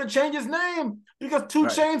Butcher had to change his name because 2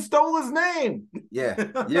 Chainz stole his name.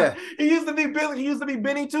 Yeah. He used to be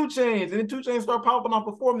Benny 2 Chainz, and then 2 Chainz started popping off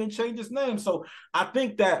before him and changed his name. So I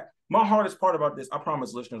think that my hardest part about this, I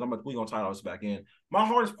promise listeners, we're gonna tie all this back in. My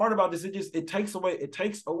hardest part about this, it takes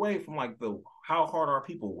away from like how hard our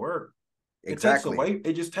people work. Exactly.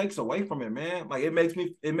 It just takes away from it, man. Like it makes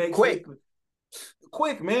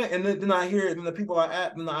quick, man. And then I hear it, and the people I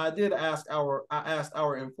asked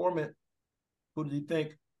our informant, who did he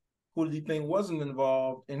think wasn't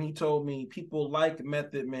involved? And he told me people like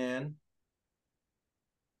Method Man,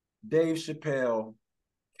 Dave Chappelle,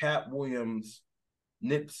 Cat Williams,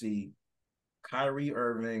 Nipsey, Kyrie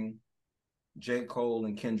Irving, J. Cole,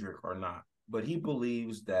 and Kendrick are not. But he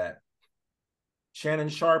believes that Shannon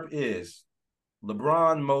Sharp is,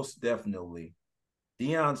 LeBron most definitely,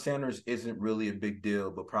 Deion Sanders isn't really a big deal,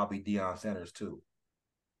 but probably Deion Sanders too.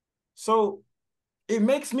 So it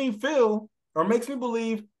makes me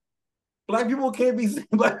believe black people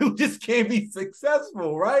just can't be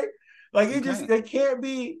successful, right? Like they can't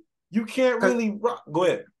be. You can't really rock. Go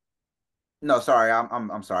ahead. No, sorry,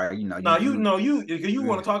 I'm sorry. You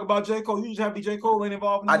want to talk about J. Cole. You just have to be J. Cole ain't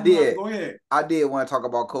involved. I did. Go ahead. I did want to talk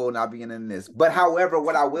about Cole not being in this, but however,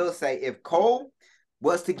 what I will say, if Cole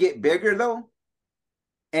was to get bigger though,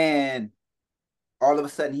 and all of a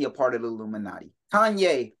sudden he a part of the Illuminati.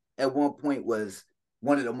 Kanye at one point was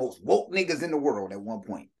one of the most woke niggas in the world. At one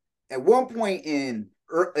point in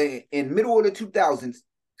middle of the 2000s,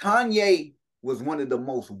 Kanye was one of the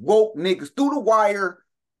most woke niggas through the wire.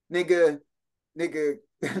 Nigga,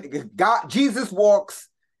 God, Jesus walks,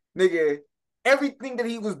 nigga. Everything that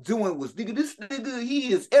he was doing was, nigga, this nigga,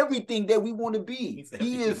 he is everything that we want to be.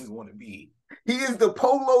 He is want to be. He is the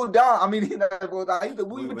Polo Don. I mean, he's not the Polo Don. He's the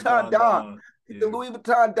Louis Vuitton Don. He's the Louis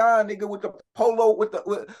Vuitton Don nigga with the polo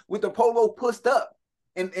with the polo pushed up,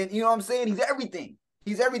 and you know what I'm saying? He's everything.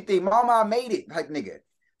 He's everything. Mama, I made it, like nigga.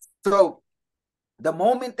 So the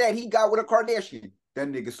moment that he got with a Kardashian, that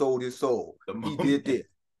nigga sold his soul. He did this.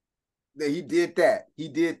 He did that. He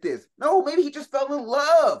did this. No, maybe he just fell in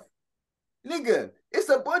love. Nigga, it's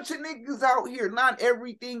a bunch of niggas out here. Not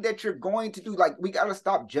everything that you're going to do. Like, we gotta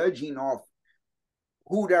stop judging off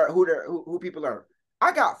who people are.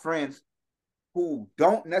 I got friends who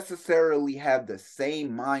don't necessarily have the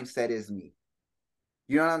same mindset as me.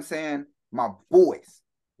 You know what I'm saying? My boys,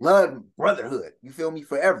 love brotherhood. You feel me?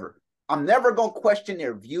 Forever. I'm never gonna question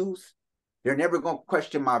their views. They're never gonna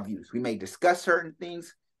question my views. We may discuss certain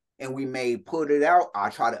things and we may put it out. I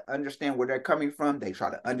try to understand where they're coming from. They try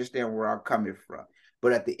to understand where I'm coming from.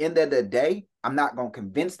 But at the end of the day, I'm not gonna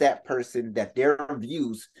convince that person that their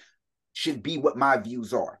views should be what my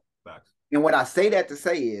views are. Facts. And what I say that to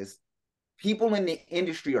say is, people in the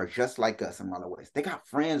industry are just like us in a lot of ways. They got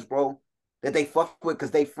friends, bro, that they fuck with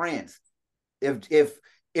because they friends. If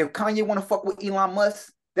Kanye want to fuck with Elon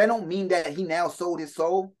Musk, that don't mean that he now sold his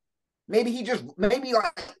soul. Maybe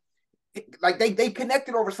they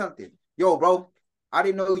connected over something. Yo, bro, I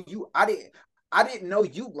didn't know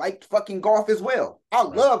you liked fucking golf as well. I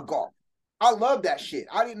love golf. I love that shit.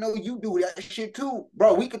 I didn't know you do that shit too,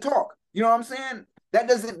 bro. We could talk. You know what I'm saying? That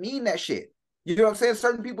doesn't mean that shit. You know what I'm saying?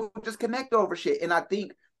 Certain people just connect over shit. And I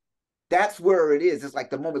think that's where it is. It's like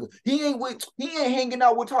the moment he ain't hanging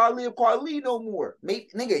out with Talib Kweli no more.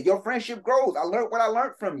 Mate, nigga, your friendship grows. I learned what I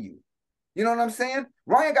learned from you. You know what I'm saying?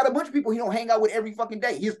 Ryan got a bunch of people he don't hang out with every fucking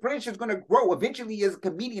day. His friendship's gonna grow. Eventually, as a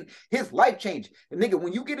comedian, his life change. And nigga,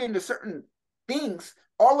 when you get into certain things,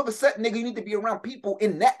 all of a sudden, nigga, you need to be around people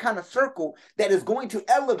in that kind of circle that is going to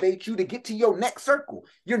elevate you to get to your next circle.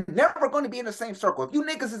 You're never going to be in the same circle. If you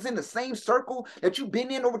niggas is in the same circle that you've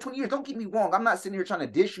been in over 20 years, don't get me wrong. I'm not sitting here trying to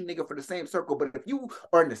dish you, nigga, for the same circle. But if you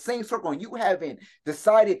are in the same circle and you haven't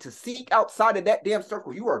decided to seek outside of that damn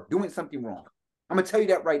circle, you are doing something wrong. I'm going to tell you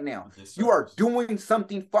that right now. You are doing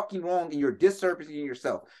something fucking wrong and you're disservicing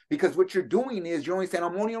yourself. Because what you're doing is you're only saying,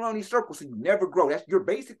 I'm only around these circles, so you never grow. You're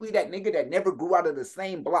basically that nigga that never grew out of the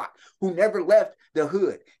same block, who never left the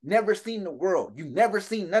hood, never seen the world. You never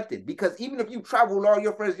seen nothing. Because even if you travel with all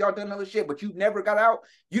your friends, y'all done other shit, but you never got out,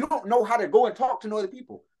 you don't know how to go and talk to no other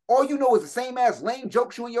people. All you know is the same ass lame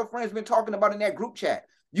jokes you and your friends been talking about in that group chat.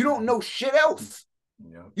 You don't know shit else.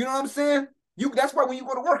 Yeah. You know what I'm saying? That's why when you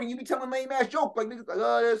go to work and you be telling lame ass jokes, like niggas like,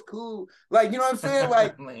 oh, that's cool. Like, you know what I'm saying?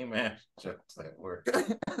 Like lame ass jokes at work.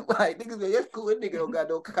 Like niggas like, that's cool. That nigga don't got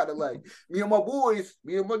no kind of like me and my boys,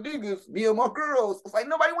 me and my niggas, me and my girls. It's like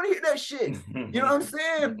nobody want to hear that shit. You know what I'm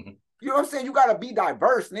saying? You know what I'm saying? You gotta be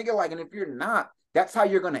diverse, nigga. Like, and if you're not, that's how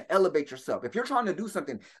you're gonna elevate yourself. If you're trying to do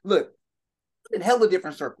something, look, in hella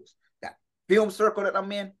different circles. Film circle that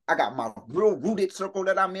I'm in. I got my real rooted circle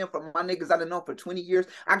that I'm in from my niggas I've known for 20 years.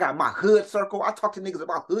 I got my hood circle. I talk to niggas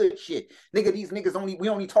about hood shit. Nigga, these niggas we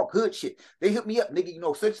only talk hood shit. They hit me up, nigga, you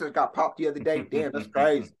know, such got popped the other day. Damn, that's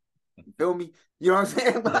crazy. You feel me? You know what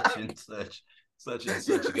I'm saying? Such and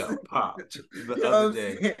such got popped the other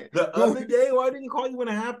day. The other day? Why didn't he call you when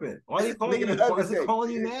it happened? Why didn't he call you? Why is he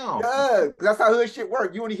calling you now? That's how hood shit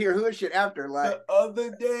work. You only hear hood shit after. Like the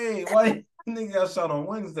other day. Why? Nigga got shot on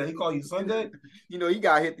Wednesday. He called you Sunday. You know, he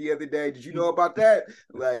got hit the other day. Did you know about that?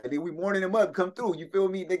 Like, we morning him up, come through. You feel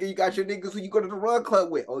me, nigga? You got your niggas who you go to the run club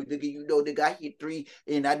with. Oh, nigga, you know, nigga, I hit 3,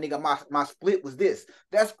 and that nigga, my split was this.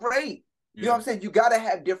 That's great. You know what I'm saying? You gotta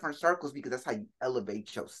have different circles because that's how you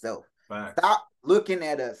elevate yourself. Right. Stop looking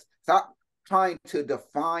at us. Stop trying to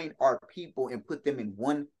define our people and put them in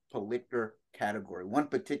one particular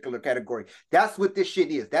category. That's what this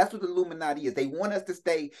shit is. That's what the Illuminati is. They want us to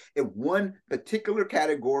stay in one particular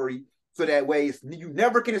category so that way you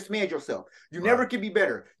never can expand yourself. You never can be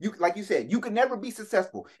better. You, like you said, you can never be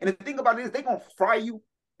successful. And the thing about it is they're gonna fry you.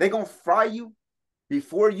 They're gonna fry you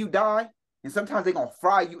before you die, and sometimes they're gonna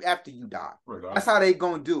fry you after you die. That's how they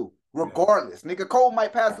gonna do. Regardless, nigga, Cole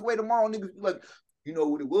might pass away tomorrow. Niggas be like, you know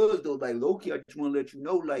what it was though, like low-key, I just want to let you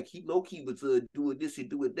know, like he low-key was doing this and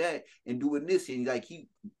doing that and doing this, and like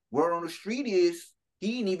word on the street is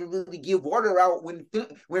he didn't even really give water out when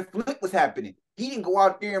Flint was happening. He didn't go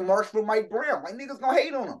out there and march for Mike Brown. Like niggas gonna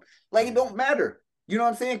hate on him. Like it don't matter. You know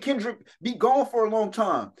what I'm saying? Kendrick be gone for a long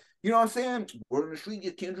time. You know what I'm saying? Word on the street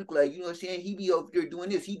is Kendrick, like, you know what I'm saying? He be over there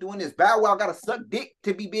doing this, he doing this. Bow Wow gotta suck dick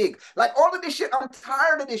to be big. Like all of this shit, I'm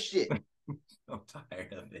tired of this shit. I'm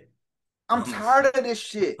tired of it. I'm tired of this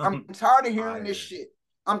shit. I'm tired of hearing this shit.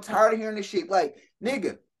 I'm tired of hearing this shit. Like,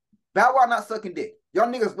 nigga, Bow Wow not sucking dick. Y'all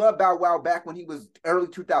niggas love Bow Wow back when he was early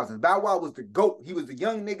 2000s. Bow Wow was the GOAT. He was the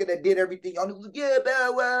young nigga that did everything. Y'all niggas, yeah,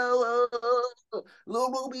 Bow Wow,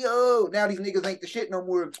 Lil Rubio. Now these niggas ain't the shit no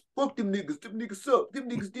more. Fuck them niggas. Them niggas suck. Them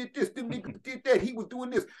niggas did this. Them niggas did that. He was doing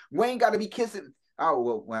this. Wayne got to be kissing.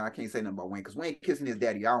 Oh, well, I can't say nothing about Wayne because Wayne kissing his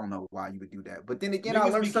daddy. I don't know why you would do that. But then again, I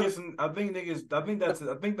Niggas learned be something. kissing. I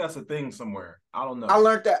think that's a thing somewhere. I don't I know.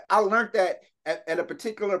 learned that. I learned that at a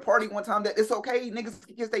particular party one time that it's okay. Niggas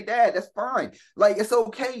can kiss their dad. That's fine. Like it's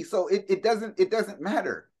okay. So it doesn't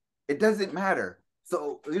matter. It doesn't matter.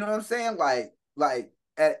 So you know what I'm saying?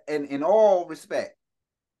 And in all respect,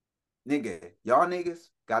 nigga, y'all niggas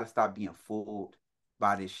gotta stop being fooled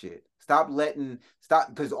by this shit. Stop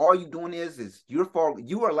because all you doing is you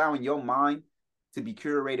are allowing your mind to be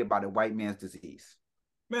curated by the white man's disease.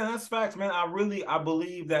 Man, that's facts, man. I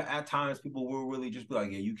believe that at times people will really just be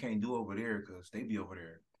like, yeah, you can't do over there because they be over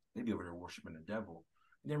there. They be over there worshiping the devil.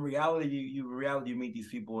 And in reality, you meet these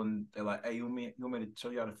people and they're like, hey, you want me to show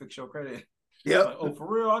you how to fix your credit? Yep. Like, oh, for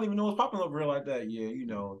real? I don't even know what's popping over here like that. Yeah,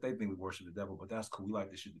 they think we worship the devil, but that's cool. We like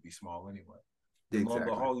this shit to be small anyway. And lo and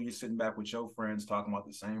behold, you're just sitting back with your friends talking about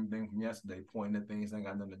the same thing from yesterday, pointing at things that ain't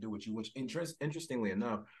got nothing to do with you, which interestingly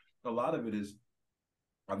enough, a lot of it is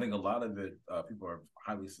I think a lot of it, people are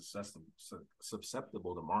highly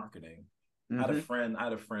susceptible to marketing. Mm-hmm. I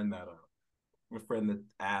had a friend that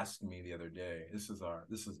asked me the other day. This is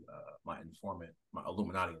my informant, my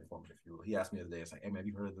Illuminati informant, if you will. He asked me the other day, it's like, hey man, have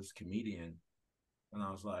you heard of this comedian? And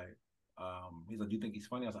I was like, he's like, do you think he's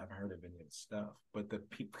funny? I was like, I haven't heard of any of his stuff. But the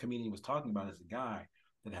comedian he was talking about is a guy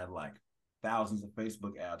that had like thousands of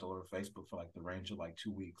Facebook ads all over Facebook for like the range of like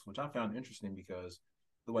 2 weeks, which I found interesting because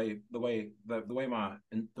the way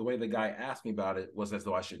the guy asked me about it was as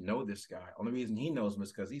though I should know this guy. Only reason he knows him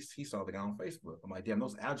is because he saw the guy on Facebook. I'm like, damn,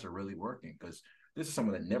 those ads are really working because this is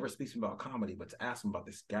someone that never speaks about comedy, but to ask him about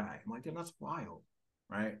this guy, I'm like, damn, that's wild,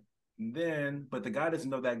 right? And then, but the guy doesn't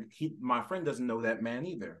know that my friend doesn't know that man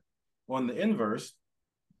either. On the inverse,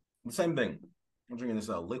 the same thing. I'm drinking this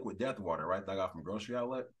liquid death water, right? That I got from grocery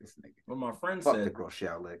outlet. What my friend said, the grocery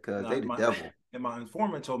outlet, cause they the devil. And my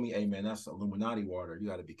informant told me, "Hey man, that's Illuminati water. You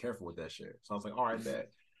got to be careful with that shit." So I was like, "All right,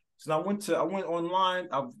 bet." So I went online.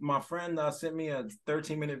 My friend sent me a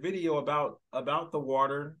 13-minute video about the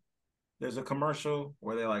water. There's a commercial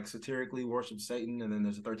where they like satirically worship Satan, and then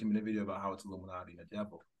there's a 13-minute video about how it's Illuminati and the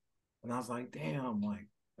devil. And I was like, "Damn, like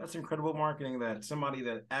that's incredible marketing that somebody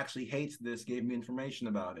that actually hates this gave me information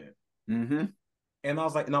about it." Mm-hmm. And I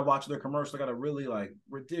was like, and I watched their commercial. I got a really like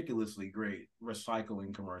ridiculously great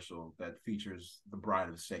recycling commercial that features the Bride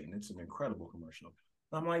of Satan. It's an incredible commercial.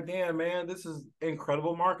 I'm like, damn, man, this is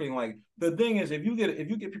incredible marketing. Like the thing is, if you get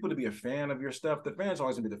people to be a fan of your stuff, the fans are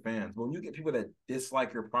always gonna be the fans. But when you get people that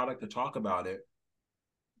dislike your product to talk about it,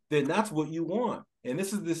 then that's what you want. And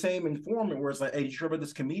this is the same informant where it's like, hey, you sure about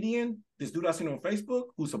this comedian, this dude I seen on Facebook,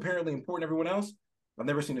 who's apparently important to everyone else? I've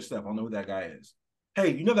never seen his stuff. I don't know who that guy is.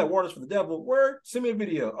 Hey, you know that water's for the devil? Word? Send me a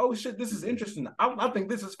video. Oh shit, this is interesting. I think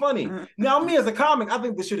this is funny. Now, me as a comic, I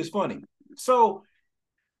think this shit is funny. So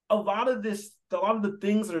a lot of the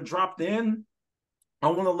things that are dropped in, I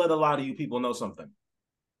want to let a lot of you people know something.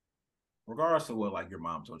 Regardless of what like your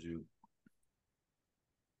mom told you,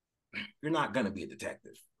 you're not gonna be a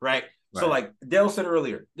detective, right? So like Dell said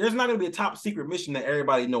earlier, there's not gonna be a top secret mission that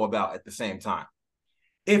everybody know about at the same time.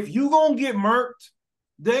 If you gonna get murked,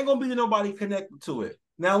 there ain't gonna be nobody connected to it.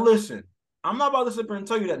 Now listen, I'm not about to sit here and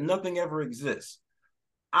tell you that nothing ever exists.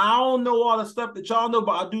 I don't know all the stuff that y'all know,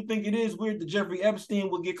 but I do think it is weird that Jeffrey Epstein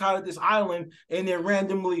would get caught at this island and then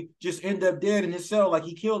randomly just end up dead in his cell like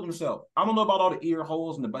he killed himself. I don't know about all the ear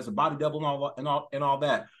holes and the body double and all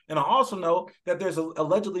that. And I also know that there's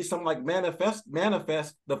allegedly some like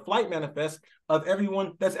the flight manifest of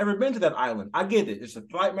everyone that's ever been to that island. I get it. It's a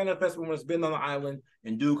flight manifest when it's been on the island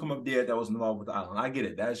and dude come up dead that was involved with the island. I get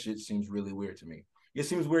it. That shit seems really weird to me. It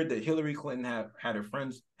seems weird that Hillary Clinton had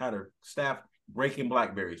her staff breaking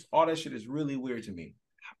Blackberries. All that shit is really weird to me.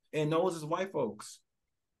 And those is white folks.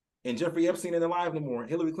 And Jeffrey Epstein ain't alive no more.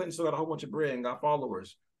 Hillary Clinton still got a whole bunch of bread and got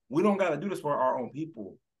followers. We don't got to do this for our own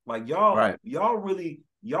people. Like y'all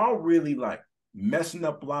really like messing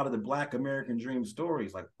up a lot of the Black American dream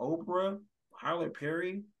stories. Like Oprah, Tyler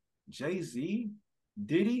Perry, Jay-Z,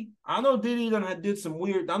 Diddy. I know Diddy did some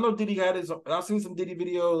weird. I know Diddy had his. I've seen some Diddy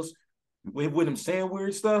videos with him saying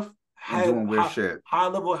weird stuff. Doing weird shit. High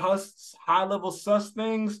level sus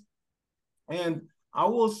things. And I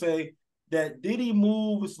will say that Diddy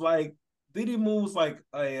moves like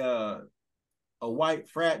a white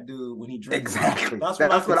frat dude when he drinks. Exactly. That's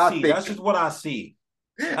what I see. That's just what I see.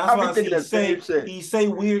 That's I why be I see thinking the same shit.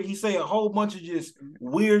 he say a whole bunch of just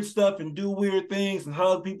weird stuff and do weird things and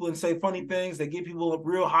hug people and say funny things that give people a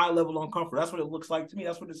real high level of comfort. That's what it looks like to me.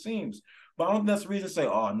 That's what it seems. But I don't think that's the reason to say,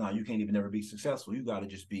 oh no, you can't even ever be successful. You gotta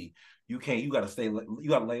just be, you gotta stay, you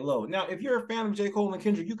gotta lay low. Now, if you're a fan of J. Cole and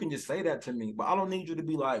Kendrick, you can just say that to me, but I don't need you to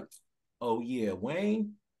be like, oh yeah,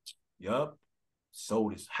 Wayne, yup,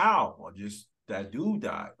 sold his how? Or just that dude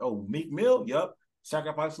died. Oh, Meek Mill, yup.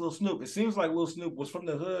 Sacrifice Lil Snoop. It seems like Lil Snoop was from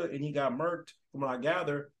the hood and he got murked, from what I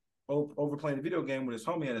gather, over playing a video game with his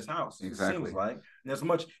homie at his house. Exactly. It seems like.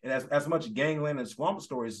 And as much gangland and swamp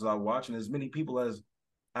stories as I watch, and as many people as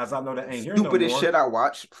I know that ain't here no more. Stupidest shit I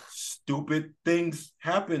watch. Stupid things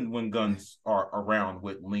happen when guns are around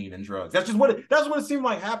with lean and drugs. That's what it seemed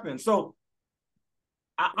like happened. So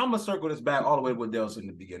I'm gonna circle this back all the way with Delson in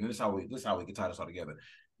the beginning. This is how we can tie this all together.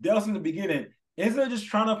 Delson in the beginning. Isn't it just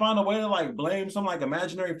trying to find a way to like blame some like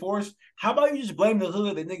imaginary force? How about you just blame the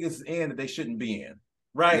hood that niggas in that they shouldn't be in?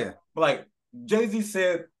 Right? Yeah. Like Jay-Z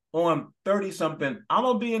said on 30 something, I'm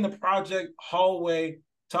gonna be in the project hallway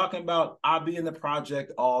talking about I'll be in the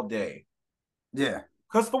project all day. Yeah.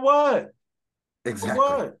 Cause for what? Exactly.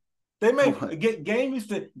 For what? They make Game used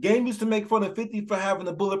to make fun of 50 for having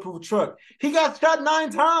a bulletproof truck. He got shot 9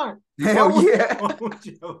 times. Hell yeah. Why would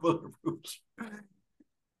you have a bulletproof truck?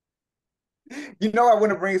 You know, I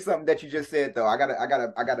want to bring something that you just said though. I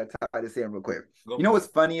gotta tie this in real quick. You know what's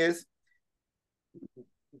funny is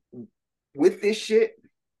with this shit,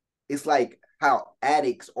 it's like how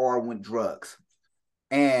addicts are with drugs.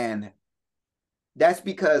 And that's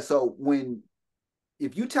because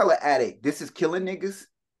if you tell an addict this is killing niggas,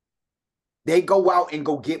 they go out and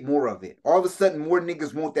go get more of it. All of a sudden, more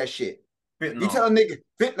niggas want that shit. Fentanyl. You tell a nigga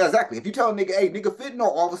fentanyl, exactly. If you tell a nigga, hey, nigga, fentanyl,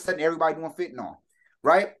 all of a sudden everybody doing fentanyl,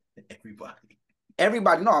 right?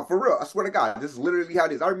 Everybody, no, for real. I swear to God, this is literally how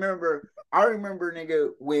it is. I remember, nigga,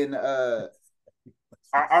 when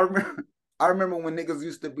I remember when niggas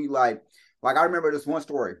used to be like I remember this one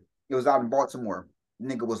story. It was out in Baltimore.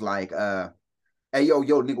 Nigga was like, hey, yo,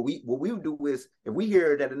 nigga, what we would do is if we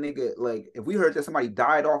hear that a nigga, like, if we heard that somebody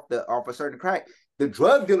died off a certain crack, the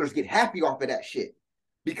drug dealers get happy off of that shit.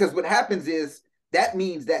 Because what happens is that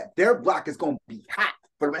means that their block is gonna be hot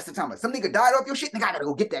for the rest of the time. Like, some nigga died off your shit, nigga, I gotta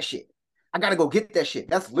go get that shit. I gotta go get that shit.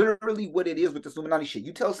 That's literally what it is with this Illuminati shit.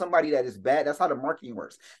 You tell somebody that is bad, that's how the marketing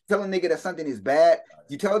works. Tell a nigga that something is bad,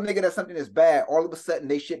 you tell a nigga that something is bad, all of a sudden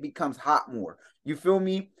they shit becomes hot more. You feel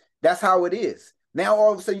me? That's how it is. Now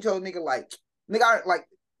all of a sudden you tell a nigga like, nigga, like,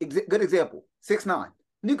 good example, 6ix9ine.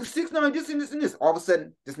 Nigga, 6ix9ine, this and this and this. All of a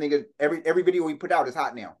sudden, this nigga, every video he put out is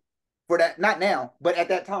hot now. For that, not now, but at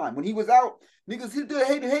that time. When he was out, niggas,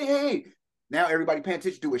 hey. Now everybody paying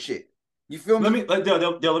attention to his shit. You feel me? Let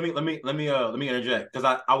me interject,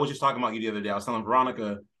 because I was just talking about you the other day. I was telling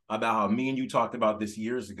Veronica about how me and you talked about this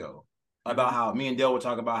years ago, about how me and Dell would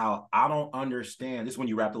talk about how I don't understand. This is when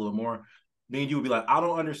you rapped a little more. Me and you would be like, I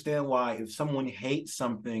don't understand why if someone hates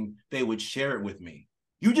something, they would share it with me.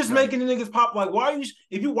 You just making the niggas pop. Like, why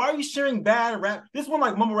are you sharing bad rap? This one,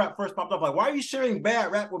 like, mumble rap first popped up. Like, why are you sharing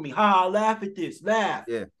bad rap with me? Ha, laugh at this, laugh.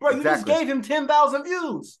 Yeah, bro, you just gave him 10,000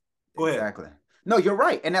 views. Go ahead. Exactly. No, you're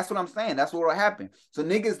right. And that's what I'm saying. That's what will happen. So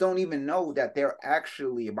niggas don't even know that they're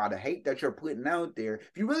actually about the hate that you're putting out there.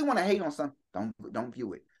 If you really want to hate on something, don't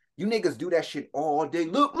view it. You niggas do that shit all day.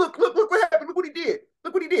 Look what happened. Look what he did.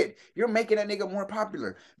 Look what he did. You're making that nigga more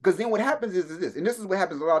popular. Because then what happens is this, and this is what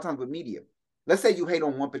happens a lot of times with media. Let's say you hate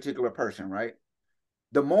on one particular person, right?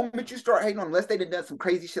 The moment you start hating on, unless they done some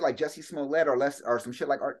crazy shit like Jussie Smollett or some shit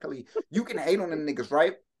like Art Kelly, you can hate on them niggas,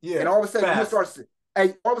 right? Yeah. And all of a sudden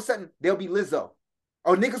all of a sudden they'll be Lizzo.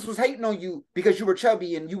 Oh, niggas was hating on you because you were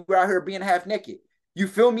chubby and you were out here being half naked. You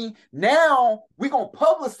feel me? Now we gonna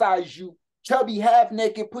publicize you, chubby, half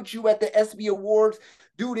naked, put you at the SB Awards,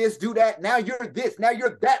 do this, do that. Now you're this. Now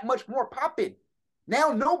you're that much more popping. Now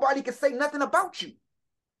nobody can say nothing about you.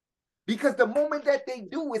 Because the moment that they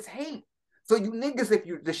do is hate. So you niggas,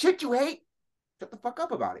 if the shit you hate, shut the fuck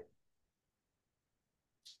up about it.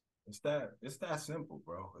 It's that simple,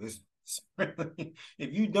 bro. It's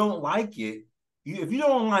if you don't like it, if you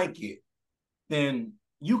don't like it, then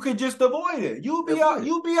you could just avoid it. You'll be all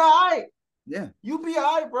right. Yeah. You'll be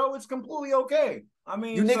all right, bro. It's completely okay. I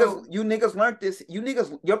mean, you niggas learned this. You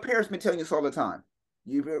niggas, your parents been telling you this all the time.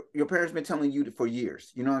 Your parents been telling you for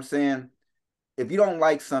years. You know what I'm saying? If you don't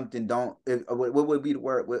like something, don't. What would be the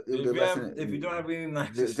word? If you don't have anything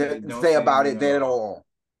nice to say about it at all.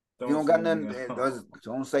 You don't got nothing.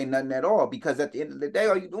 Don't say nothing at all, because at the end of the day,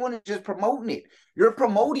 all you're doing is just promoting it. You're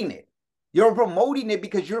promoting it. You're promoting it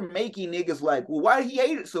because you're making niggas like, well, why did he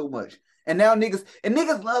hate it so much? And now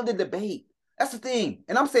niggas love the debate. That's the thing.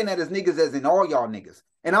 And I'm saying that as niggas as in all y'all niggas.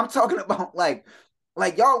 And I'm talking about like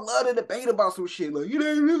y'all love to debate about some shit. Like, it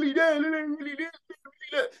ain't really that, it ain't really that, it ain't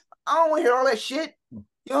really that. I don't want to hear all that shit. You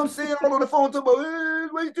know what I'm saying? All on the phone talking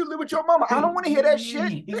about, wait, you live with your mama. I don't want to hear that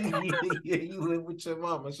shit. Yeah, you live with your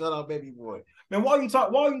mama. Shut up, baby boy. Man, while you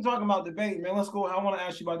talking about debate, man, let's go. I want to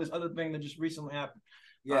ask you about this other thing that just recently happened.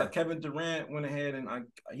 Yeah, Kevin Durant went ahead and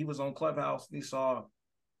he was on Clubhouse. He saw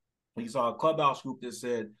a Clubhouse group that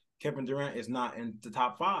said Kevin Durant is not in the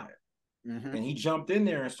top 5. Mm-hmm. And he jumped in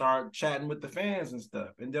there and started chatting with the fans and stuff.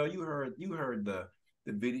 And Dell, you heard the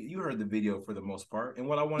video. You heard the video for the most part. And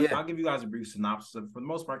what I want, I'll give you guys a brief synopsis of. For the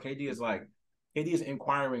most part, KD is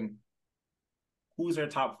inquiring who's their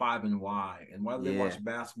top 5 and why they watch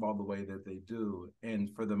basketball the way that they do.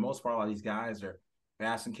 And for the most part, a lot of these guys are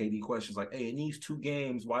asking KD questions like, "Hey, in these 2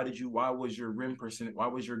 games, why was your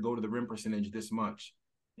go to the rim percentage this much?"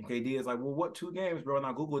 And KD is like, "Well, what 2 games, bro?" And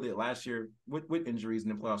I Googled it last year with injuries in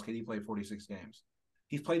the playoffs. KD played 46 games.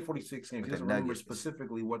 He's played 46 games. He doesn't remember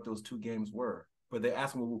specifically what those 2 games were. But they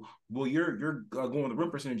asked him, well, you're going the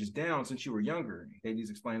rim percentage is down since you were younger. KD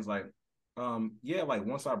explains like, yeah, like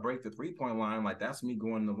once I break the 3-point line, like that's me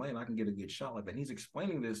going in the lane. I can get a good shot like that. And he's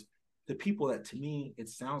explaining this to people that, to me, it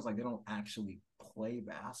sounds like they don't actually play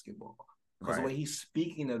basketball. Because the way he's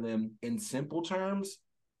speaking to them in simple terms,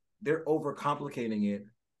 they're overcomplicating it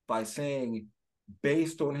by saying,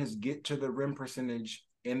 based on his get to the rim percentage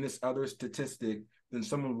in this other statistic, then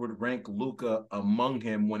someone would rank Luka among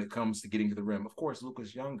him when it comes to getting to the rim. Of course,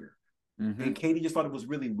 Luka's younger. Mm-hmm. And KD just thought it was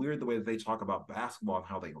really weird the way that they talk about basketball and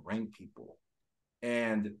how they rank people.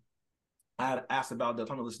 And I had asked about that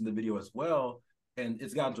time to listen to the video as well. And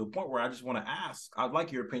it's gotten to a point where I just want to ask, I'd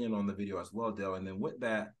like your opinion on the video as well, Dell. And then with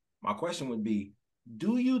that, my question would be,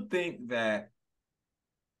 do you think that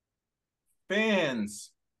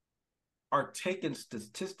fans are taking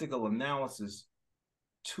statistical analysis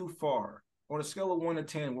too far? On a scale of 1 to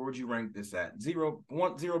 10, where would you rank this at? 0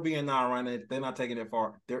 being not right, they're not taking it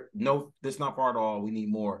far. That's not far at all. We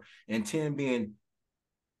need more. And 10 being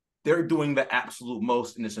they're doing the absolute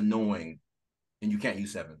most and it's annoying, and you can't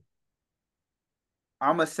use 7.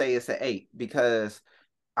 I'm gonna say it's an 8 because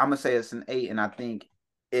I'm gonna say it's an 8, and I think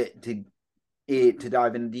to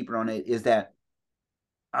dive in deeper on it is that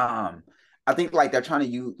I think like they're trying to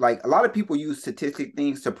use, like a lot of people use statistic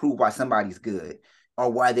things to prove why somebody's good, or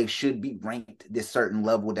why they should be ranked this certain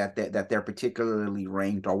level that they're particularly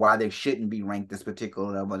ranked, or why they shouldn't be ranked this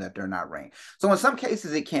particular level that they're not ranked. So in some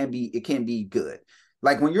cases it can be good.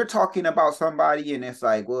 Like when you're talking about somebody and it's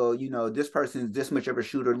like, well, you know, this person's this much of a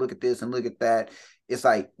shooter, look at this and look at that. It's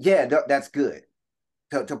like, yeah, that's good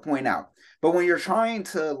to point out. But when you're trying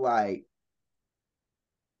to like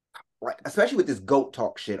especially with this GOAT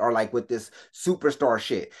talk shit, or like with this superstar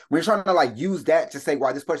shit, when you're trying to like use that to say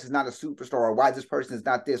why this person is not a superstar, or why this person is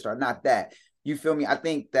not this or not that, you feel me? I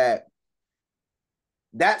think that's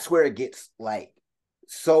where it gets like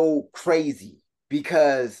so crazy,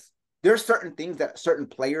 because there's certain things that certain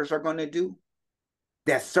players are going to do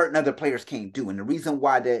that certain other players can't do. And the reason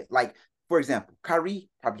why that, like, for example, Kyrie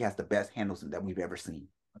probably has the best handles that we've ever seen.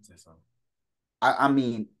 I'd say so. I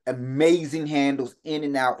mean, amazing handles, in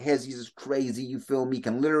and out. Hezzy is crazy. You feel me?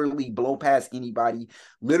 Can literally blow past anybody.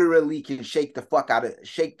 Literally can shake the fuck out of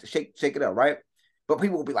shake it up, right? But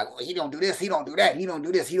people will be like, well, he don't do this, he don't do that, he don't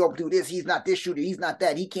do this, he don't do this, he's not this shooter, he's not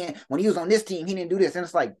that, he can't. When he was on this team, he didn't do this. And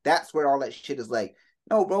it's like, that's where all that shit is like,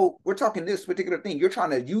 no, bro, we're talking this particular thing. You're trying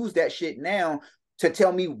to use that shit now to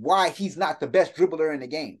tell me why he's not the best dribbler in the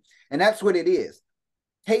game. And that's what it is.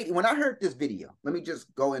 Hey, when I heard this video, let me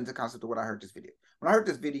just go into concept of what I heard this video. When I heard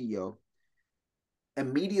this video,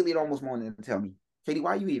 immediately it almost wanted to tell me, Katie,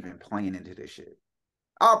 why are you even playing into this shit?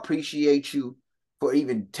 I appreciate you for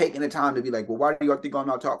even taking the time to be like, well, why do y'all think I'm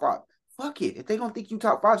not top 5? Fuck it. If they don't think you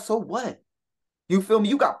top 5, so what? You feel me?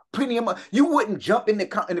 You got plenty of money. You wouldn't jump in the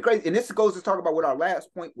crazy. And this goes to talk about what our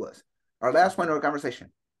last point was. Our last point of the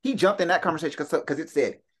conversation. He jumped in that conversation because it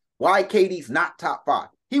said, why KD's not top 5.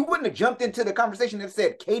 He wouldn't have jumped into the conversation that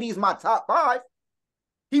said, KD's my top 5.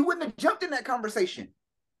 He wouldn't have jumped in that conversation.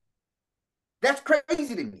 That's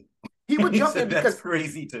crazy to me. He would jump in because that's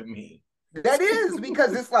crazy to me. That is,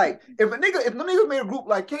 because it's like, if the nigga made a group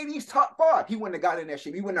like KD's top 5, he wouldn't have got in that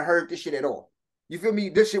shit. He wouldn't have heard this shit at all. You feel me?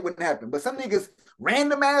 This shit wouldn't happen. But some niggas,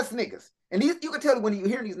 random ass niggas, and these, you can tell when you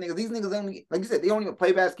hear these niggas only, like you said, they don't even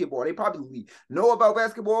play basketball. They probably know about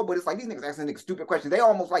basketball, but it's like these niggas asking niggas stupid questions. They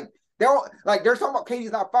almost like, they're talking about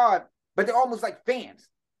KD's not 5, but they're almost like fans.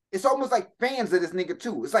 it's almost like fans of this nigga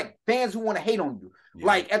too. It's like fans who want to hate on you. Yeah.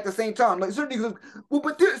 Like at the same time, like certain niggas, well,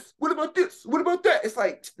 but this, what about this? What about that? It's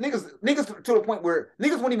like niggas to the point where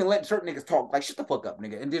niggas won't even let certain niggas talk. Like, shut the fuck up,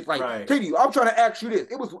 nigga. And just like, right. Katie, I'm trying to ask you this.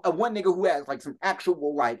 It was one nigga who had like some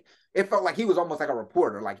actual, like, it felt like he was almost like a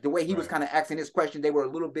reporter. Like the way he was kind of asking his question, they were a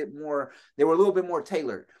little bit more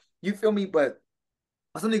tailored. You feel me? But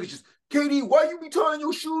some niggas just, Katie, why you be tying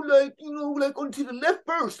your shoe like, you know, like onto the left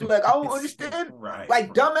first? Like, I don't understand.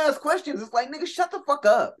 Like, dumbass questions. It's like, nigga, shut the fuck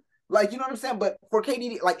up. Like, you know what I'm saying? But for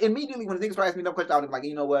KD, like, immediately when niggas ask me dumb questions, I was like,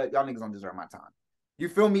 you know what? Y'all niggas don't deserve my time. You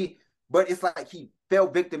feel me? But it's like he fell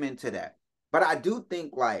victim into that. But I do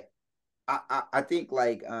think, like, I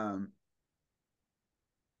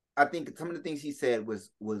think some of the things he said was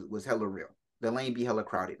hella real. The lane be hella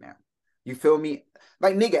crowded now. You feel me?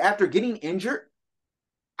 Like, nigga, after getting injured,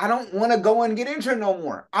 I don't want to go and get injured no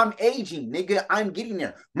more. I'm aging, nigga. I'm getting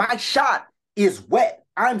there. My shot is wet.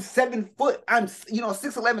 I'm 7 foot. I'm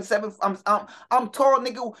 6'11", 7. I'm tall,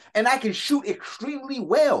 nigga, and I can shoot extremely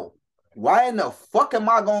well. Why in the fuck am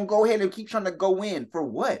I gonna go ahead and keep trying to go in for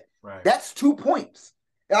what? Right. That's 2 points.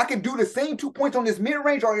 And I can do the same 2 points on this mid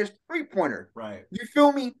range or this 3-pointer. Right. You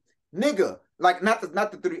feel me, nigga? Like not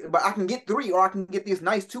the 3, but I can get 3, or I can get this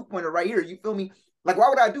nice 2-pointer right here. You feel me? Like, why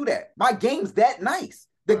would I do that? My game's that nice.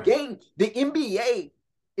 The game, the NBA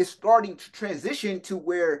is starting to transition to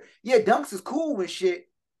where, yeah, dunks is cool and shit,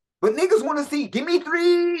 but niggas want to see, give me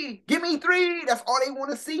 3. That's all they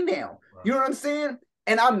want to see now. Right. You know what I'm saying?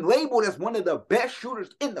 And I'm labeled as one of the best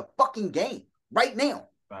shooters in the fucking game right now.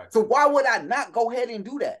 Right. So why would I not go ahead and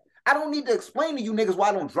do that? I don't need to explain to you niggas why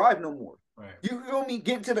I don't drive no more. Right. You feel me?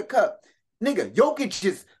 Get to the cup. Nigga, Jokic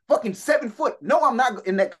is fucking 7 foot. No, I'm not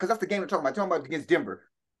in that, because that's the game I'm talking about against Denver.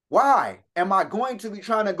 Why am I going to be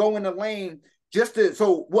trying to go in the lane just to,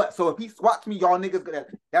 so what? So if he swats me, y'all niggas,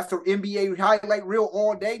 that's the NBA highlight reel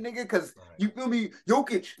all day, nigga, because you feel me?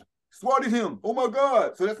 Jokic swatted him. Oh my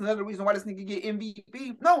God. So that's another reason why this nigga get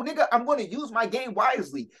MVP. No, nigga, I'm going to use my game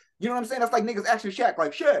wisely. You know what I'm saying? That's like niggas asking Shaq,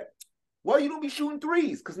 like, Shaq, why you don't be shooting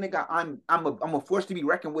threes? Because, nigga, I'm a force to be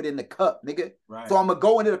reckoned with in the cup, nigga. Right. So I'm going to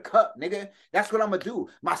go into the cup, nigga. That's what I'm going to do.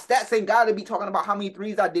 My stats ain't got to be talking about how many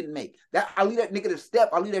threes I didn't make. I leave that nigga to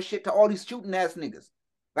step. I leave that shit to all these shooting ass niggas.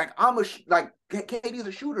 Like, KD's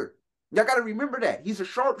a shooter. Y'all got to remember that. He's a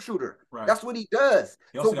sharp shooter. Right. That's what he does.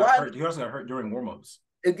 He also got hurt during warm-ups.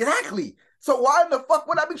 Exactly. So why in the fuck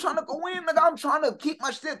would I be trying to go in, nigga? I'm trying to keep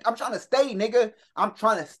my shit. I'm trying to stay, nigga. I'm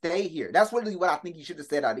trying to stay here. That's really what I think he should have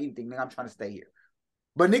said out of anything, nigga. I'm trying to stay here.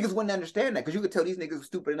 But niggas wouldn't understand that, because you could tell these niggas were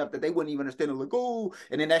stupid enough that they wouldn't even understand it. Like, oh,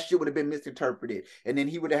 and then that shit would have been misinterpreted. And then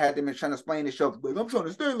he would have had them trying to explain himself. Like, I'm trying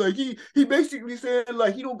to stay. Like, he basically said,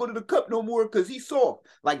 like, he don't go to the cup no more because he's soft.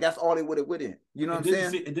 Like, that's all they would have went in. You know what I'm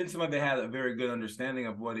saying? It didn't seem like they had a very good understanding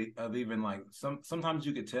of sometimes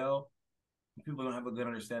you could tell people don't have a good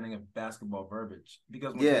understanding of basketball verbiage,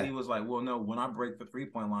 because when KD was like, well, no, when I break the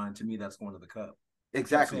 3-point line, to me, that's going to the cup.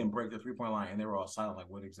 Exactly. Saying break the 3-point line, and they were all silent, like,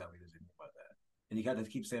 what exactly does he mean by that? And he got to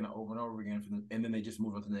keep saying it over and over again, and then they just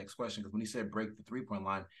move on to the next question, because when he said break the 3-point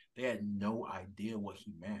line, they had no idea what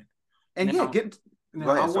he meant. And now,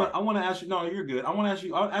 I want to ask you, no, you're good. I want to ask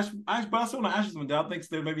you, but I still want to ask you something. I think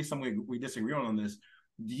there may be something we disagree on this.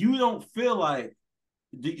 You don't feel like,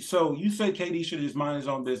 so you say KD should just mind his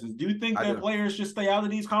own business. Do you think that players should stay out of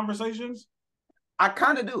these conversations? I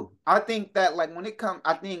kind of do. I think that, like, when it comes,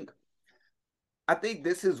 I think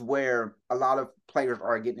this is where a lot of players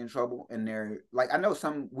are getting in trouble, and they're like, I know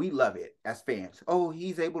we love it as fans. Oh,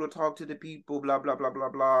 he's able to talk to the people, blah, blah, blah, blah,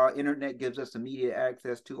 blah. Internet gives us immediate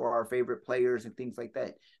access to our favorite players and things like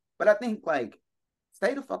that. But I think, like,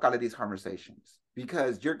 stay the fuck out of these conversations,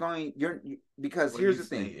 because here's the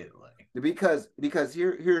thing. Because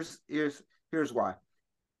here's why.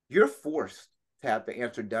 You're forced to have to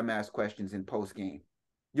answer dumbass questions in post game.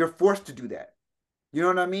 You're forced to do that. You know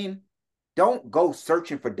what I mean? Don't go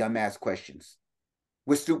searching for dumbass questions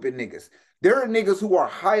with stupid niggas. There are niggas who are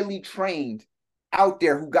highly trained out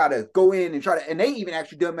there who gotta go in and and they even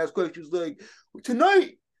ask you dumbass questions like,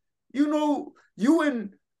 tonight, you know, you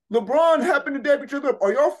and LeBron happen to dab each other up.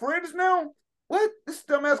 Are y'all friends now? What? This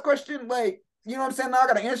dumbass question, like, you know what I'm saying? Now I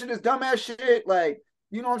gotta answer this dumbass shit. Like,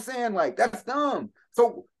 you know what I'm saying? Like, that's dumb.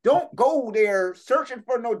 So don't go there searching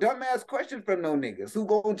for no dumbass questions from no niggas who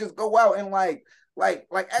go just go out and like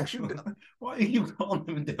actually. Why are you calling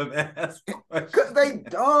them dumbass questions? Because they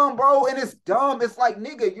dumb, bro, and it's dumb. It's like,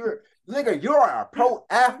 you're a pro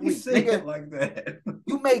athlete. You say it like that.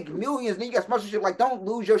 You make millions, and you got sponsorship. Like, don't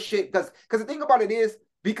lose your shit, because the thing about it is,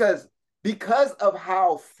 because of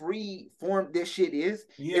how free form this shit is,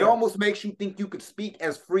 it almost makes you think you could speak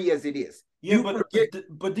as free as it is. Yeah, You forget.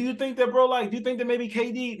 but do you think that, bro? Like, do you think that maybe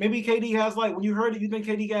KD has like when you heard it, you think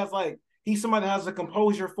KD has like he's somebody that has the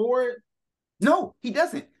composure for it? No, he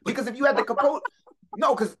doesn't. Because if you had the compose,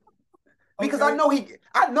 no, because Okay.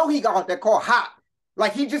 I know he got that call hot.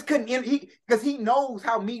 Like he just couldn't because he knows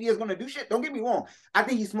how media is gonna do shit. Don't get me wrong. I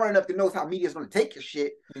think he's smart enough to know how media is gonna take your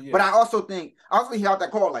shit. But Yeah. I also think he got that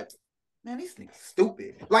call like, man, these niggas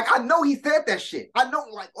stupid. Like I know he said that shit. I know,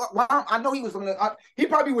 like, well, I know he was gonna. He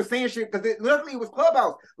probably was saying shit because luckily it was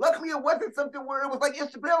Clubhouse. Luckily it wasn't something where it was like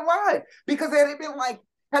Instagram Live. Because had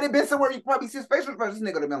it been somewhere you probably see his face was this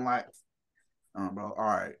nigga would have been like, oh, bro, all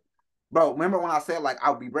right, bro. Remember when I said like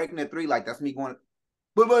I'll be breaking the three? Like that's me going,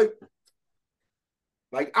 but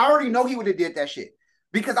like I already know he would have did that shit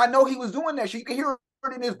because I know he was doing that shit. You can hear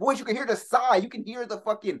it in his voice. You can hear the sigh. You can hear the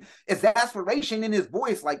fucking exasperation in his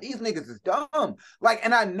voice. Like these niggas is dumb. Like,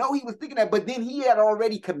 and I know he was thinking that, but then he had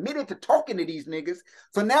already committed to talking to these niggas.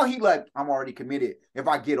 So now he like, I'm already committed. If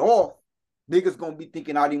I get off, niggas gonna be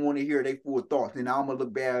thinking I didn't want to hear their full thoughts, and now I'm gonna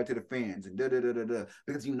look bad to the fans and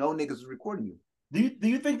because you know niggas is recording you. Do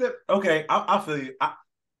you think that? Okay, I feel you.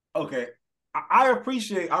 Okay, I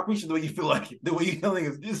appreciate the way you feel like the way you're feeling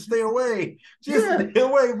is just stay away, just Yeah. stay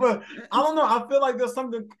away. But I don't know. I feel like there's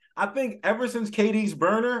something. I think ever since KD's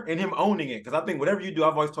burner and him owning it, because I think whatever you do,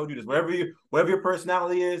 I've always told you this. Whatever your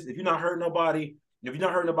personality is, if you're not hurting nobody,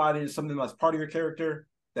 it's something that's part of your character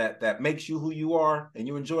that makes you who you are, and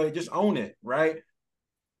you enjoy it. Just own it, right?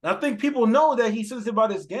 And I think people know that he says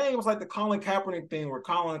about his game. It's like the Colin Kaepernick thing where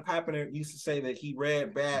Colin Kaepernick used to say that he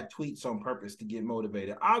read bad tweets on purpose to get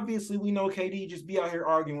motivated. Obviously, we know KD just be out here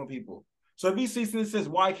arguing with people. So if he sees and says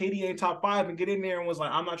why KD ain't top five and get in there and was like,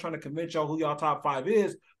 I'm not trying to convince y'all who y'all top five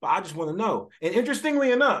is, but I just want to know. And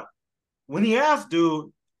interestingly enough, when he asked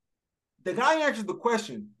dude, the guy answered the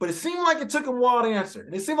question, but it seemed like it took him a while to answer.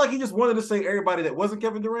 And it seemed like he just wanted to say everybody that wasn't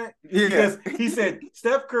Kevin Durant. Yeah. Because he said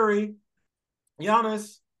Steph Curry,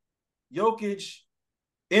 Giannis, Jokic,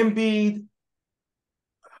 Embiid.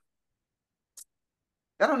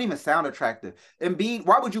 That don't even sound attractive. Embiid,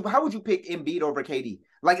 how would you pick Embiid over KD?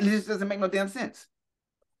 Like it just doesn't make no damn sense.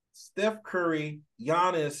 Steph Curry,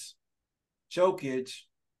 Giannis, Jokic,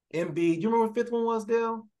 Embiid. You remember what the fifth one was,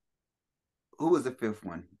 Dale? Who was the fifth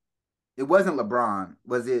one? It wasn't LeBron,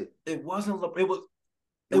 was it? It wasn't.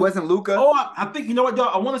 It wasn't Luka. Oh, I think you know what,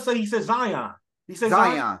 y'all. I want to say he said Zion. He said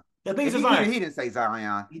Zion. I think he said Zion. He didn't say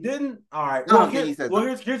Zion. He didn't. All right. I don't think he said.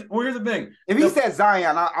 Here's the thing. If he said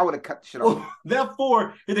Zion, I would have cut the shit off. That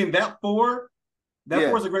four. You think that four? That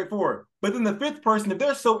four is a great four. But then the fifth person, if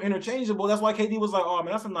they're so interchangeable, that's why KD was like, "Oh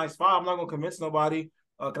man, that's a nice five. I'm not gonna convince nobody."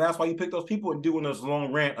 That's why you pick those people and doing this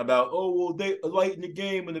long rant about, oh well, they late in the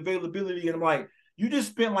game and availability, and I'm like, you just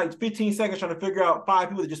spent like 15 seconds trying to figure out five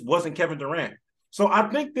people that just wasn't Kevin Durant. So I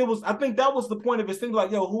think that was the point of his thing.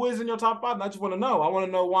 Like, yo, who is in your top five? And I just want to know. I want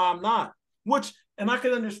to know why I'm not. And I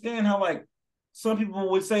can understand how like some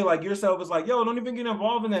people would say like yourself is like, yo, don't even get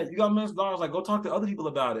involved in that. You got millions of dollars. Like, go talk to other people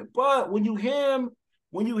about it. But when you him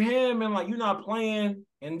and like you're not playing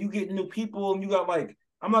and you get new people and you got like,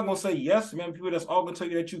 I'm not gonna say yes, man. People that's all gonna tell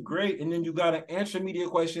you that you're great, and then you gotta answer media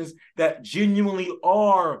questions that genuinely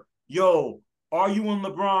are, yo, are you and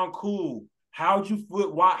LeBron cool? How do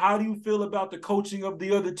you feel about the coaching of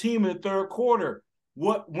the other team in the third quarter?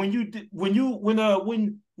 When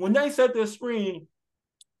they set their screen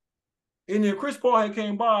and then Chris Paul had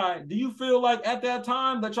came by, do you feel like at that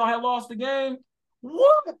time that y'all had lost the game?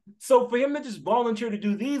 What? So for him to just volunteer to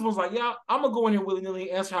do these ones, like, yeah, I'm gonna go in here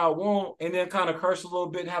willy-nilly, answer how I want, and then kind of curse a little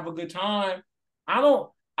bit and have a good time. I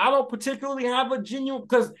don't particularly have a genuine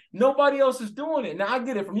because nobody else is doing it. Now I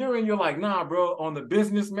get it from your end. You're like, nah, bro, on the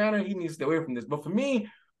business matter, he needs to stay away from this. But for me,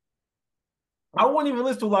 I wouldn't even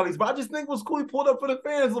listen to a lot of these, but I just think it was cool. He pulled up for the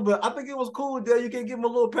fans a little bit. I think it was cool that you can give him a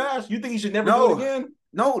little pass. You think he should never do it again?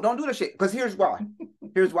 No, don't do that shit. Because here's why.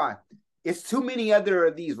 It's too many other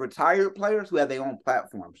of these retired players who have their own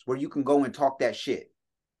platforms where you can go and talk that shit.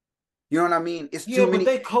 You know what I mean? It's too many.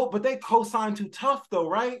 But they co-sign too tough though,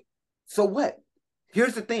 right? So what?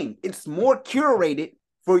 Here's the thing. It's more curated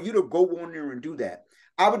for you to go on there and do that.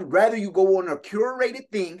 I would rather you go on a curated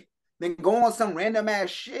thing than go on some random ass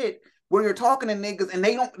shit where you're talking to niggas and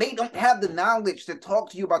they don't have the knowledge to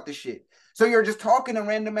talk to you about the shit. So you're just talking to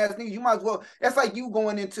random ass niggas. You might as well. That's like you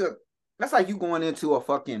going into a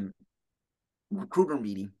fucking recruiter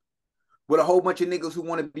meeting with a whole bunch of niggas who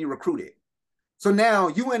want to be recruited. So now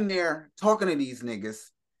you in there talking to these niggas,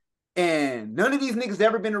 and none of these niggas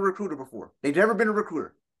ever been a recruiter before. They've never been a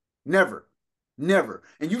recruiter. Never.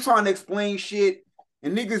 And you trying to explain shit,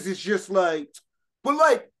 and niggas is just like, but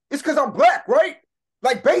like, it's because I'm black, right?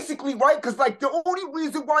 Like basically, right? Because like the only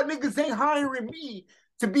reason why niggas ain't hiring me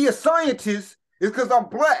to be a scientist is because I'm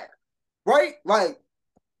black, right? Like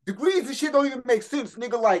degrees and shit don't even make sense,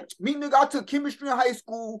 nigga. Like me, nigga, I took chemistry in high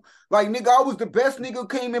school. Like nigga, I was the best nigga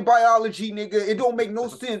came in biology, nigga. It don't make no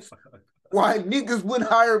sense why niggas wouldn't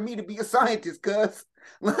hire me to be a scientist, cuz.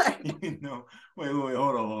 Like, wait,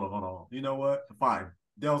 hold on. You know what? Fine.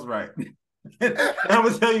 Dell's right. I'm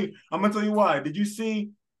gonna tell you why. Did you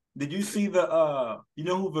see the you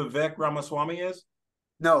know who Vivek Ramaswamy is?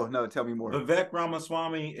 No, tell me more. Vivek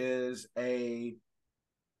Ramaswamy is an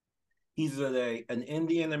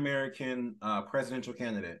Indian American presidential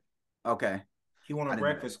candidate. Okay. He went on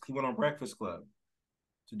Breakfast Club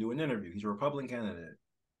to do an interview. He's a Republican candidate.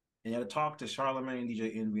 And he had to talk to Charlamagne,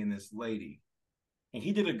 DJ Envy, and this lady. And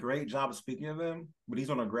he did a great job of speaking to them, but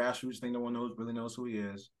he's on a grassroots thing. No one really knows who he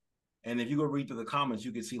is. And if you go read through the comments,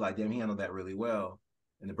 you can see like, damn, he handled that really well.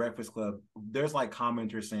 In the Breakfast Club, there's like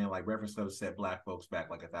commenters saying like Breakfast Club set black folks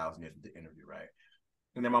back like 1,000 years with the interview, right?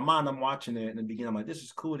 And in my mind, I'm watching it in the beginning. I'm like, this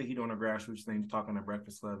is cool that he's doing a grassroots thing, talking to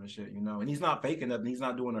Breakfast Club and shit, you know? And he's not faking nothing. He's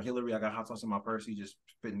not doing a Hillary, I got hot sauce in my purse. He's just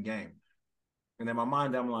spitting game. And in my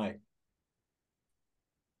mind, I'm like,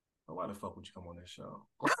 oh, why the fuck would you come on this show?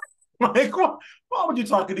 Like, why would you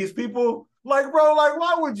talk to these people? Like, bro, like,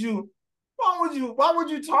 why would you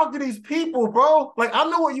talk to these people, bro? Like, I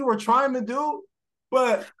know what you were trying to do,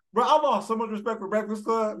 but bro, I lost so much respect for Breakfast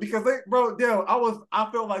Club because Dale, I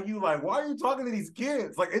felt like you, like, why are you talking to these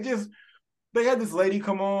kids? Like, they had this lady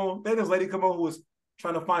come on. They had this lady come on who was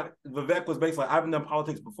trying to find, Vivek was basically like, I haven't done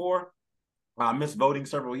politics before. I missed voting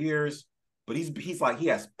several years, but he's like, he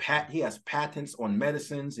has patents on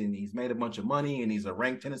medicines and he's made a bunch of money and he's a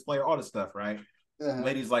ranked tennis player, all this stuff, right? Uh-huh.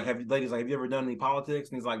 Ladies like, have you ever done any politics?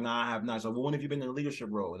 And he's like, nah, I have not. So, well, when have you been in a leadership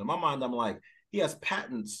role? And in my mind, I'm like, he has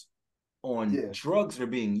patents on drugs that are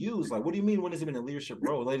being used. Like, what do you mean when has he been in a leadership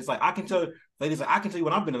role? Ladies like, I can tell you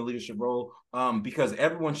when I've been in a leadership role, because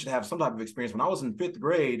everyone should have some type of experience. When I was in fifth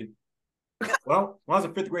grade, when I was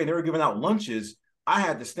in fifth grade, they were giving out lunches. I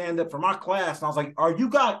had to stand up for my class, and I was like, are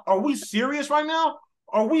we serious right now?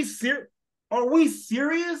 Are we serious?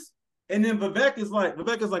 And then Vivek's like,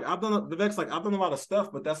 I've done a lot of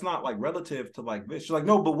stuff, but that's not like relative to like this. She's like,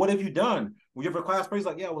 no, but what have you done? Were you ever class president? He's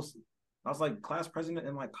like, yeah, I was like class president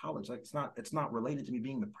in like college. Like it's not related to me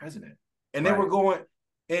being the president. And they were going,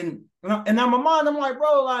 and in my mind, I'm like,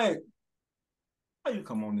 bro, like, why you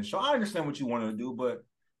come on this show? I understand what you wanted to do, but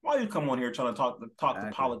why you come on here trying to talk to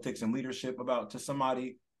politics and leadership to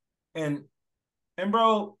somebody? And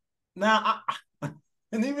bro, now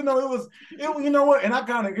and even though you know what? And I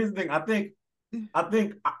kind of, here's the thing. I think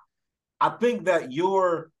that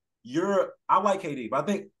I like KD, but I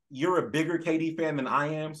think you're a bigger KD fan than I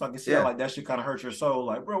am, so I can see how like that shit kind of hurt your soul.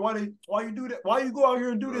 Like, bro, why you do that? Why you go out here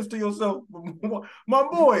and do this to yourself, my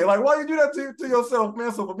boy? Like, why you do that to yourself,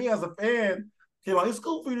 man? So for me as a fan, like, it's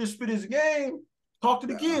cool for you to spit his game, talk to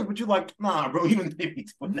the kids, but you like, nah, bro, even they be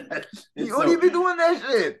doing that shit. You don't even be doing that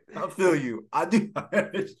shit. I feel you. I do.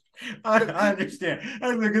 I understand.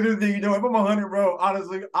 That's a good thing. You know, if I'm 100, bro,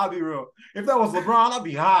 honestly, I'll be real. If that was LeBron, I'd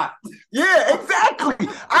be hot. Yeah, exactly.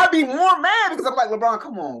 I'd be more mad because I'm like, LeBron,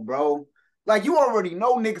 come on, bro. Like, you already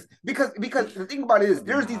know niggas. Because the thing about it is,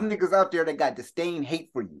 there's these niggas out there that got disdain,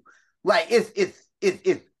 hate for you. Like, it's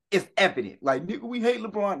evident. Like, nigga, we hate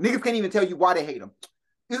LeBron. Niggas can't even tell you why they hate him.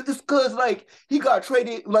 It's because, like, he got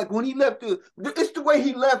traded, like, when he left it's the way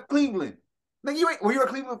he left Cleveland. Like, were you a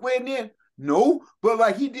Cleveland fan then? No, but,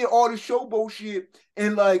 like, he did all this showboat shit,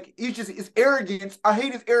 and, like, it's arrogance. I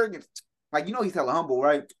hate his arrogance. Like, you know he's hella humble,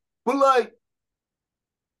 right? But, like,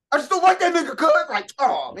 I just don't like that nigga, cuz. Like,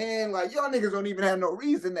 oh, man, like, y'all niggas don't even have no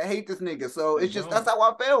reason to hate this nigga. So, it's just, that's how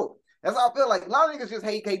I felt. That's how I feel. Like, a lot of niggas just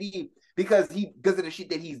hate KD because of the shit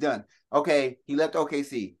that he's done. Okay, he left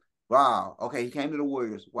OKC. Wow. Okay, he came to the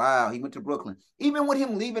Warriors. Wow, he went to Brooklyn. Even with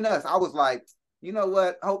him leaving us, I was like, you know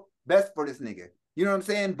what? Hope best for this nigga. You know what I'm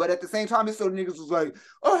saying? But at the same time, it's so niggas was like,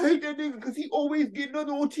 I hate that nigga because he always getting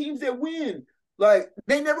other on teams that win. Like,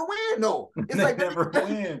 they never win, though. It's they like never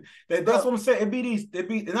win. That's what I'm saying.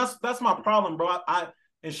 And that's my problem, bro.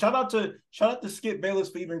 And shout out to Skip Bayless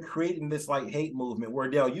for even creating this like hate movement. Where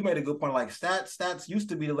Dale, you made a good point. Like stats used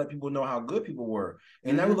to be to let people know how good people were,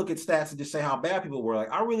 and now we look at stats and just say how bad people were.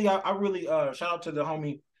 Like I really shout out to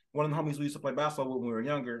one of the homies we used to play basketball with when we were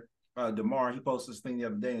younger. DeMar, he posted this thing the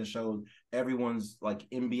other day and showed everyone's like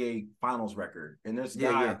NBA Finals record. And there's a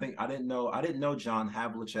guy I didn't know John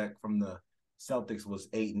Havlicek from the Celtics was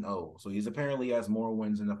 8-0. So he's apparently has more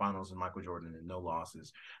wins in the finals than Michael Jordan and no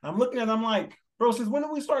losses. And I'm looking at him, I'm like, bro, since when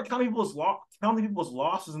did we start counting people's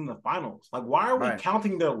losses in the finals? Like, why are we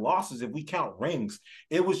counting their losses if we count rings?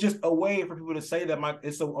 It was just a way for people to say that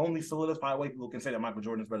it's the only solidified way people can say that Michael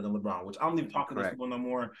Jordan is better than LeBron, which I don't even talk to those people no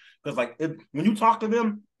more. Because like when you talk to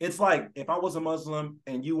them, it's like if I was a Muslim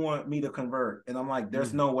and you want me to convert, and I'm like,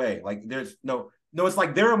 there's no way. Like there's no, it's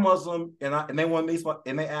like they're a Muslim and they want me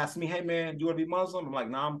and they ask me, hey man, you want to be Muslim? I'm like,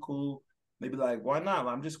 nah, I'm cool. They be like, why not?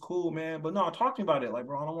 Like, I'm just cool, man. But no, talk to me about it. Like,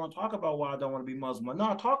 bro, I don't want to talk about why I don't want to be Muslim. Like,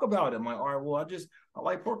 no, talk about it. I'm like, all right, well, I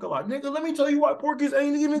like pork a lot. Nigga, let me tell you why pork ain't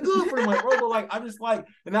even good for me. Like, bro, but like, I just like,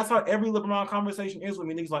 and that's how every LeBron conversation is with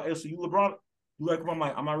me. Niggas like, hey, so you LeBron? You like, I'm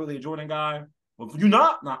like, I'm not really a Jordan guy. Well, you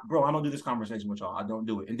not? Nah, bro, I don't do this conversation with y'all. I don't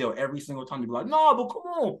do it. And they'll every single time be like, no, but come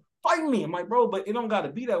on, fight me. I'm like, bro, but it don't got to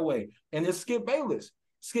be that way. And it's Skip Bayless.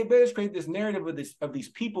 Skip Bayless created this narrative of these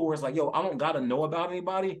people where it's like, yo, I don't got to know about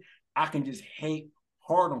anybody. I can just hate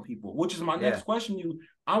hard on people, which is my next question.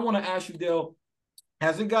 I want to ask you, Dell,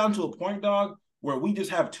 has it gotten to a point, dog, where we just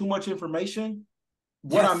have too much information?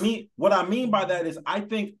 What I mean by that is I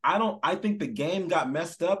think the game got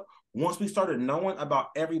messed up once we started knowing about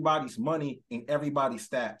everybody's money and everybody's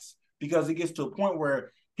stats, because it gets to a point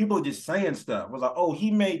where people are just saying stuff. It was like, oh,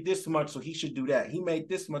 he made this much, so he should do that. He made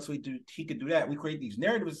this much, so he could do that. We create these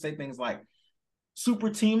narratives and say things like super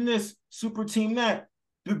team this, super team that.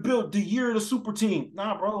 We built the year of the super team.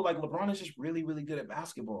 Nah, bro, like LeBron is just really, really good at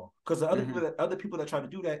basketball. Because the other people that try to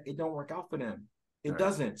do that, it don't work out for them. It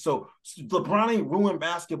doesn't. So LeBron ain't ruined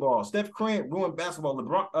basketball. Steph Curry ain't ruined basketball.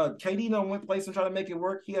 KD done went place and try to make it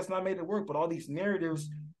work. He has not made it work. But all these narratives,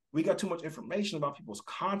 we got too much information about people's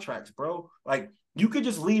contracts, bro. Like you could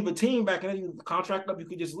just leave a team back in the day, you contract up, you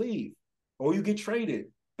could just leave, or you get traded.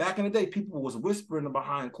 Back in the day, people was whispering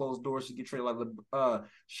behind closed doors to get traded. Like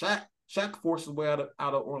Shaq forced his way out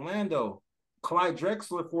of Orlando. Clyde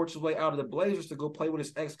Drexler forced his way out of the Blazers to go play with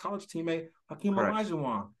his ex-college teammate Hakeem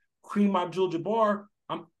Olajuwon. Kareem Abdul-Jabbar.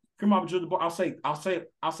 I'll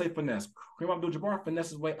say finesse. Kareem Abdul-Jabbar finessed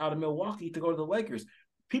his way out of Milwaukee to go to the Lakers.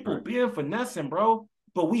 People being finessing, bro.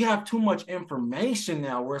 But we have too much information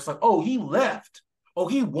now where it's like, oh, he left. Oh,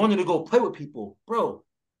 he wanted to go play with people, bro.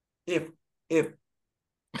 If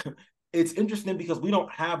it's interesting because we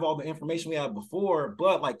don't have all the information we had before,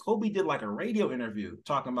 but like Kobe did like a radio interview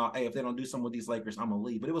talking about, hey, if they don't do something with these Lakers, I'm gonna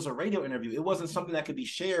leave. But it was a radio interview. It wasn't something that could be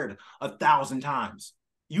shared 1,000 times.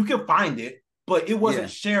 You can find it, but it wasn't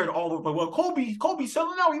shared all over. Well, Kobe's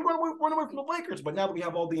selling out. He run away from the Lakers. But now that we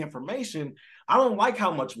have all the information, I don't like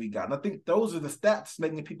how much we got. And I think those are the stats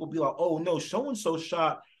making people be like, oh no, so-and-so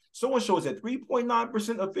shot. So-and-so is at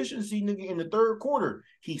 3.9% efficiency, nigga, in the third quarter.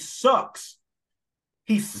 He sucks.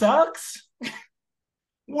 He sucks?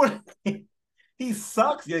 What? He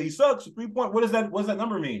sucks? Yeah, he sucks. 3 point. What does that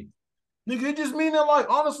number mean? Nigga, it just mean that, like,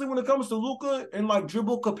 honestly, when it comes to Luka and like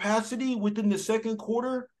dribble capacity within the second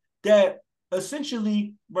quarter, that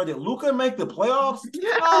essentially, brother, Luka make the playoffs?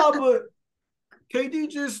 Nah, but KD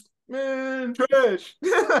just, man, trash.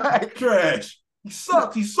 Trash. He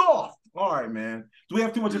sucks. He's soft. All right, man. Do we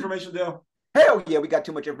have too much information, Dale? Hell yeah, we got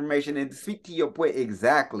too much information. And to speak to your point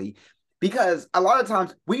exactly, because a lot of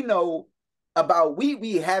times we know about,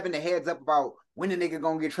 we having the heads up about when the nigga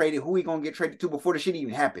gonna get traded, who he gonna get traded to before the shit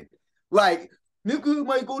even happened. Like, nigga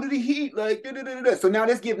might go to the Heat, like, da-da-da-da. So now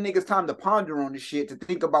this give niggas time to ponder on the shit, to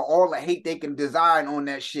think about all the hate they can design on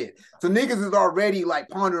that shit. So niggas is already like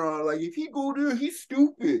pondering on, like, if he go there, he's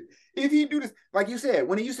stupid. If he do this, like you said,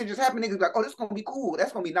 when it used to just happen, niggas like, oh, this gonna be cool.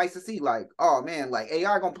 That's gonna be nice to see. Like, oh man, like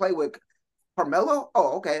AI gonna play with Carmelo?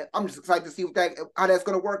 Oh, okay. I'm just excited to see how that's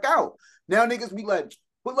gonna work out. Now niggas be like,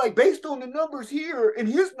 but like based on the numbers here and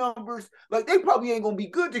his numbers, like they probably ain't gonna be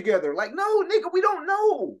good together. Like, no, nigga, we don't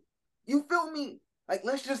know. You feel me? Like,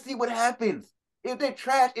 let's just see what happens. If they're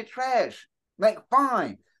trash, it's trash. Like,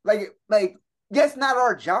 fine. Like, that's not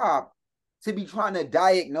our job to be trying to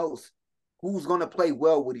diagnose who's gonna play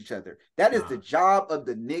well with each other. That is the job of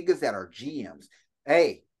the niggas that are GMs.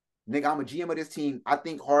 Hey, nigga, I'm a GM of this team. I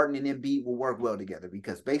think Harden and Embiid will work well together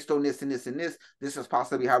because based on this and this and this is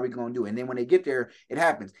possibly how we're going to do it. And then when they get there, it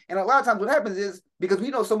happens. And a lot of times what happens is because we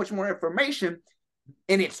know so much more information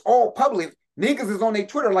and it's all public, niggas is on their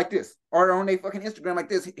Twitter like this or on their fucking Instagram like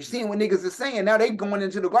this, seeing what niggas is saying. Now they going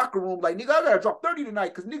into the locker room like, nigga, I got to drop 30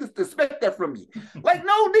 tonight because niggas expect that from me. Like,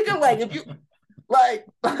 no, nigga, like, if you,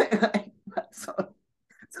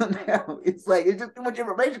 so now it's like, it's just too much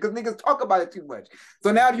information because niggas talk about it too much.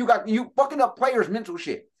 So now you fucking up players' mental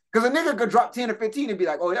shit. Because a nigga could drop 10 or 15 and be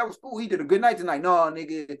like, oh, that was cool. He did a good night tonight. No,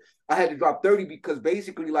 nigga, I had to drop 30 because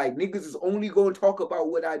basically, like, niggas is only going to talk about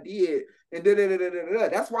what I did. And da-da-da-da-da-da.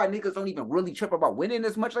 That's why niggas don't even really trip about winning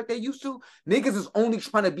as much like they used to. Niggas is only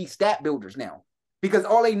trying to be stat builders now. Because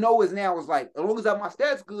all they know is now is like, as long as my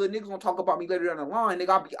stats good, niggas gonna talk about me later down the line. Nigga,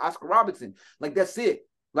 I'll be Oscar Robertson. Like, that's it.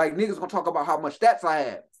 Like, niggas gonna talk about how much stats I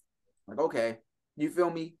have. Like, okay, you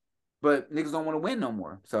feel me? But niggas don't want to win no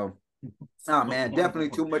more. So, nah, man,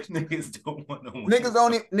 definitely too much. Niggas don't want to win.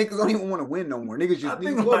 Niggas don't even want to win no more. Niggas just I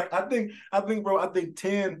think, bro, I think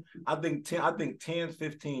 10,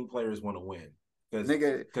 15 players want to win.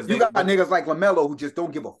 Nigga, you got niggas like LaMelo who just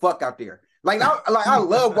don't give a fuck out there. Like I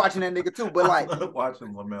love watching that nigga too, but like I love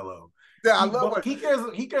watching LaMelo. Yeah,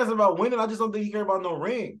 he cares about winning. I just don't think he cares about no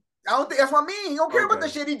ring. I don't think that's what I mean. He don't care about the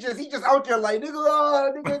shit. He just out there like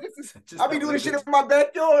nigga, this is I be doing this shit in my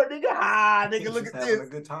backyard, nigga. Nigga, look at this. Having a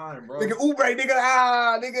good time, bro. Nigga, Ubre,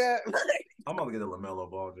 nigga. I'm gonna get a LaMelo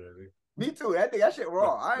ball jersey. Me too. That shit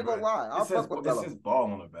raw. I ain't gonna lie. I'll fuck with LaMelo. It says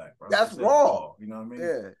ball on the back, bro. That's raw. Ball, you know what I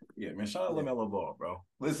mean? Yeah, man. Shout out LaMelo Ball, bro.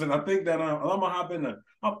 Listen, I think that I'm gonna hop in the.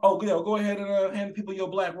 Go ahead and hand people your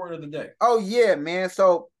black word of the day. Oh yeah, man.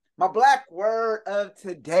 So my black word of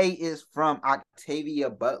today is from Octavia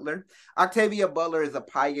Butler. Octavia Butler is a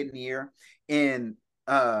pioneer in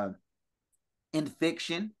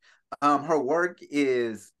fiction. Her work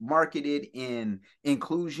is marketed in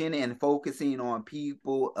inclusion and focusing on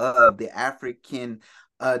people of the African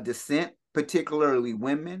descent, particularly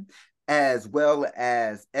women, as well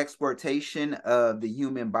as exploitation of the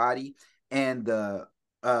human body and the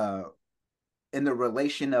in the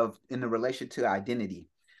relation to identity.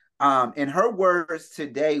 And her words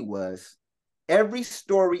today was, every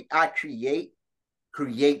story I create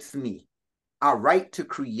creates me. I write to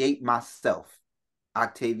create myself.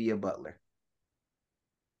 Octavia Butler.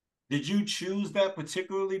 Did you choose that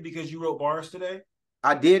particularly because you wrote bars today?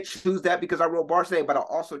 I did choose that because I wrote bars today, but I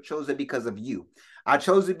also chose it because of you. I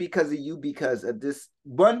chose it because of you, because of this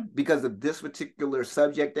particular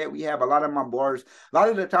subject that we have. A lot of my bars, a lot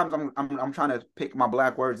of the times I'm trying to pick my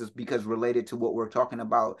black words is because related to what we're talking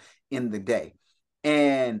about in the day.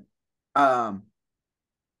 And that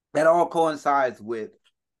all coincides with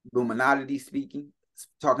Illuminati speaking,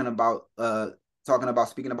 speaking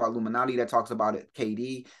about Illuminati, that talks about it,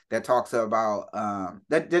 KD, that talks about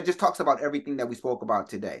that just talks about everything that we spoke about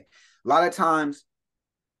today. A lot of times,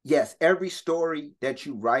 yes, every story that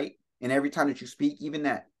you write and every time that you speak, even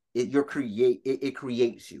that it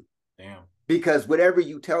creates you. Damn. Because whatever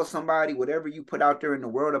you tell somebody, whatever you put out there in the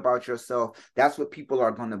world about yourself, that's what people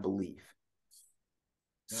are going to believe.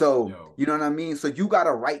 So, you know what I mean? So you got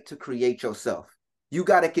a right to create yourself. You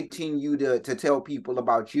got to continue to tell people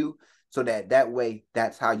about you, so that way,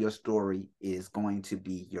 that's how your story is going to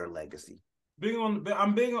be your legacy. I'm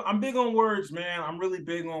big on words, man. I'm really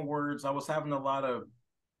big on words. I've had a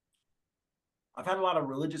lot of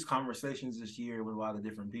religious conversations this year with a lot of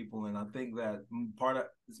different people, and I think that part of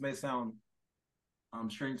this may sound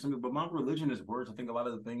strange to me, but my religion is words. I think a lot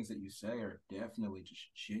of the things that you say are definitely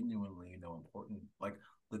just genuinely, important. Like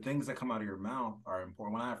the things that come out of your mouth are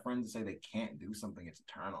important. When I have friends that say they can't do something, it's a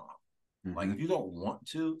turn off. Mm-hmm. Like if you don't want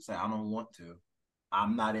to, say I don't want to,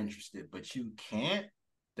 I'm not interested. But you can't,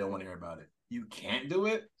 don't want to hear about it. You can't do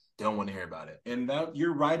it, don't want to hear about it. And that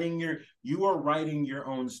you are writing your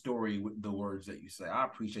own story with the words that you say. I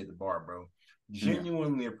appreciate the bar, bro.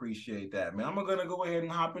 Genuinely appreciate that, man. I'm gonna go ahead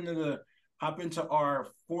and hop into our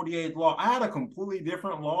 48th law. I had a completely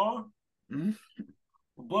different law. Mm-hmm.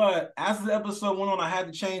 But as the episode went on, I had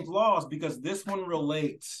to change laws because this one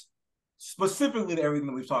relates specifically to everything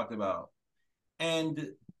that we've talked about.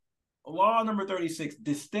 And law number 36,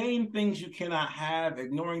 disdain things you cannot have.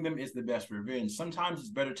 Ignoring them is the best revenge. Sometimes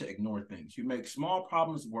it's better to ignore things. You make small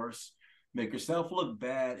problems worse, make yourself look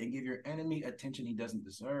bad, and give your enemy attention he doesn't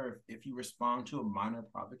deserve if you respond to a minor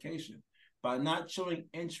provocation. By not showing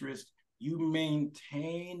interest, you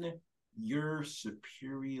maintain your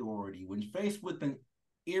superiority. When faced with an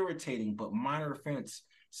irritating but minor offense,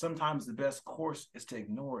 sometimes the best course is to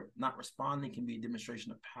ignore it. Not responding can be a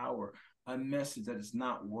demonstration of power, a message that is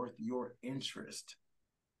not worth your interest.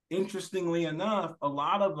 Interestingly enough, a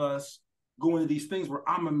lot of us go into these things where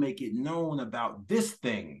I'm going to make it known about this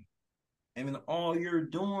thing. And then all you're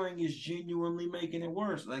doing is genuinely making it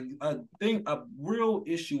worse. Like a real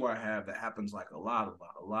issue I have that happens like a lot,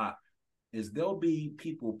 is there'll be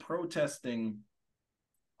people protesting,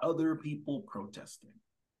 other people protesting.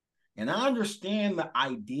 And I understand the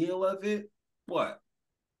ideal of it, but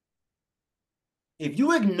if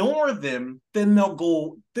you ignore them, then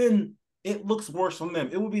it looks worse on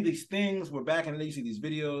them. It would be these things where back in the day you see these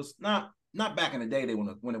videos, not not back in the day,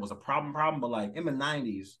 when it was a problem, but like in the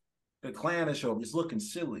 90s, the Klan is show just looking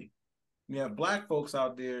silly. You have black folks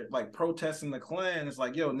out there like protesting the Klan. It's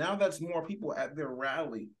like, yo, now that's more people at their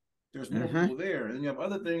rally. There's more people there. And you have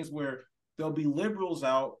other things where there'll be liberals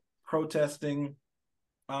out protesting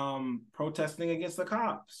against the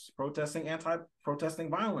cops, protesting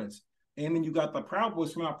violence. And then you got the Proud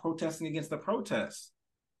Boys come out protesting against the protests.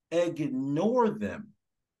 Ignore them.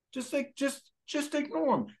 Just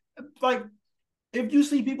ignore them. Like, if you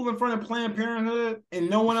see people in front of Planned Parenthood and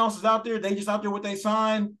no one else is out there, they just out there with their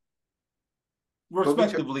sign,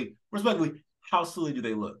 respectively, how silly do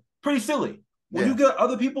they look? Pretty silly. When you get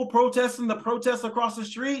other people protesting the protests across the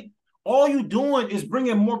street, all you doing is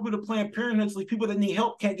bringing more people to Planned Parenthood, so like people that need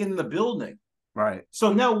help can't get in the building. Right.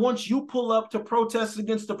 So now once you pull up to protest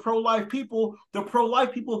against the pro-life people, the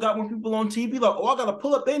pro-life people got more people on TV like, oh, I got to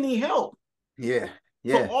pull up, they need help. Yeah.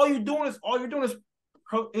 So all you're doing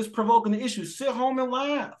is provoking the issue. Sit home and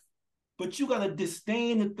laugh. But you got to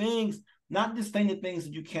disdain the things, not disdain the things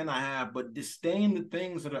that you cannot have, but disdain the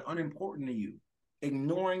things that are unimportant to you.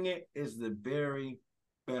 Ignoring it is the very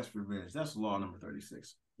best revenge. That's law number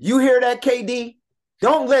 36. You hear that, KD?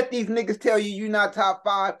 Don't let these niggas tell you you're not top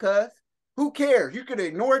 5, cuz. Who cares? You could have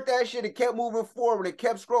ignored that shit and kept moving forward and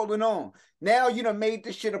kept scrolling on. Now you done made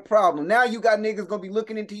this shit a problem. Now you got niggas gonna be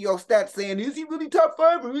looking into your stats saying, is he really top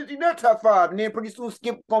 5 or is he not top 5? And then pretty soon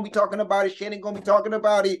Skip gonna be talking about it, Shannon gonna be talking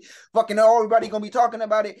about it, fucking everybody gonna be talking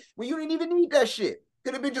about it. Well, you didn't even need that shit.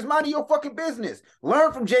 Could have been just minding your fucking business.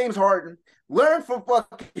 Learn from James Harden. Learn from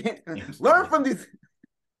learn from these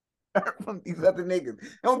other niggas. They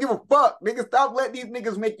don't give a fuck. Niggas, stop letting these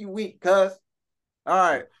niggas make you weak, cuz. All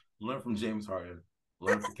right. Learn from James Harden.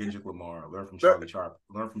 Learn from Kendrick Lamar. Learn from Charlie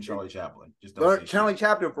Chaplin. Just don't learn say Charlie shit.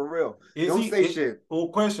 Chaplin for real. Don't say shit. Well,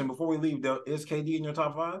 question before we leave, though, is KD in your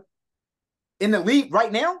top 5? In the league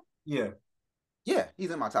right now? Yeah. Yeah,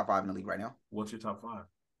 he's in my top 5 in the league right now. What's your top 5?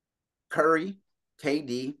 Curry,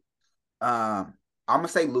 KD. I'm gonna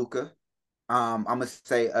say Luka. I'm gonna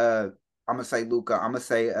say Luka. I'm gonna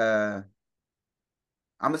say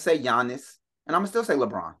Giannis, and I'm gonna still say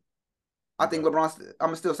LeBron. I think I'm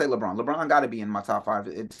gonna still say LeBron. LeBron got to be in my top 5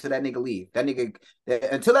 until that nigga leave.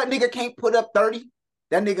 Until that nigga can't put up 30,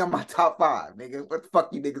 that nigga in my top 5. Nigga, what the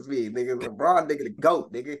fuck you niggas mean? Nigga, LeBron, nigga, the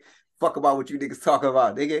GOAT, nigga. Fuck about what you niggas talk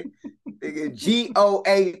about, nigga. Nigga, GOAT,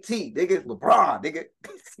 nigga, LeBron, nigga.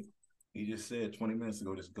 You just said 20 minutes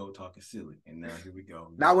ago, just go talking silly, and now here we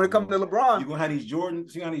go. Now when it comes to LeBron, you're gonna have these Jordan.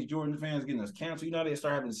 See how these Jordan fans getting us canceled. You know how they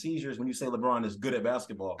start having seizures when you say LeBron is good at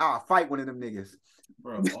basketball. I'll fight one of them niggas.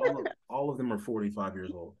 Bro, all of them are 45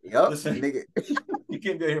 years old. Yep, listen, nigga. You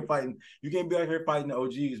can't be out here fighting. You can't be out here fighting the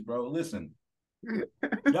OGs, bro. Listen,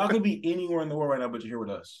 y'all can be anywhere in the world right now, but you're here with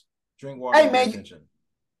us. Drink water. Hey man,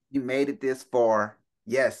 you made it this far.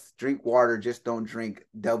 Yes, drink water. Just don't drink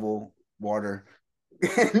double water.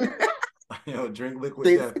 Yo, drink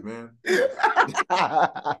liquid death, man.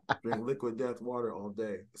 Drink liquid death water all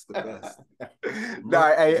day. It's the best.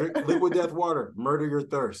 Drink liquid death water. Murder your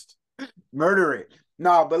thirst. Murder it.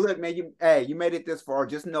 No, but look, man, you made it this far.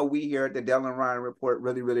 Just know we here at the Dell Ry Report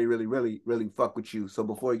really fuck with you. So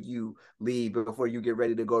before you leave, before you get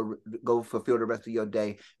ready to go fulfill the rest of your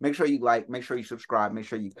day, make sure you like, make sure you subscribe, make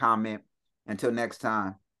sure you comment. Until next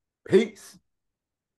time, peace.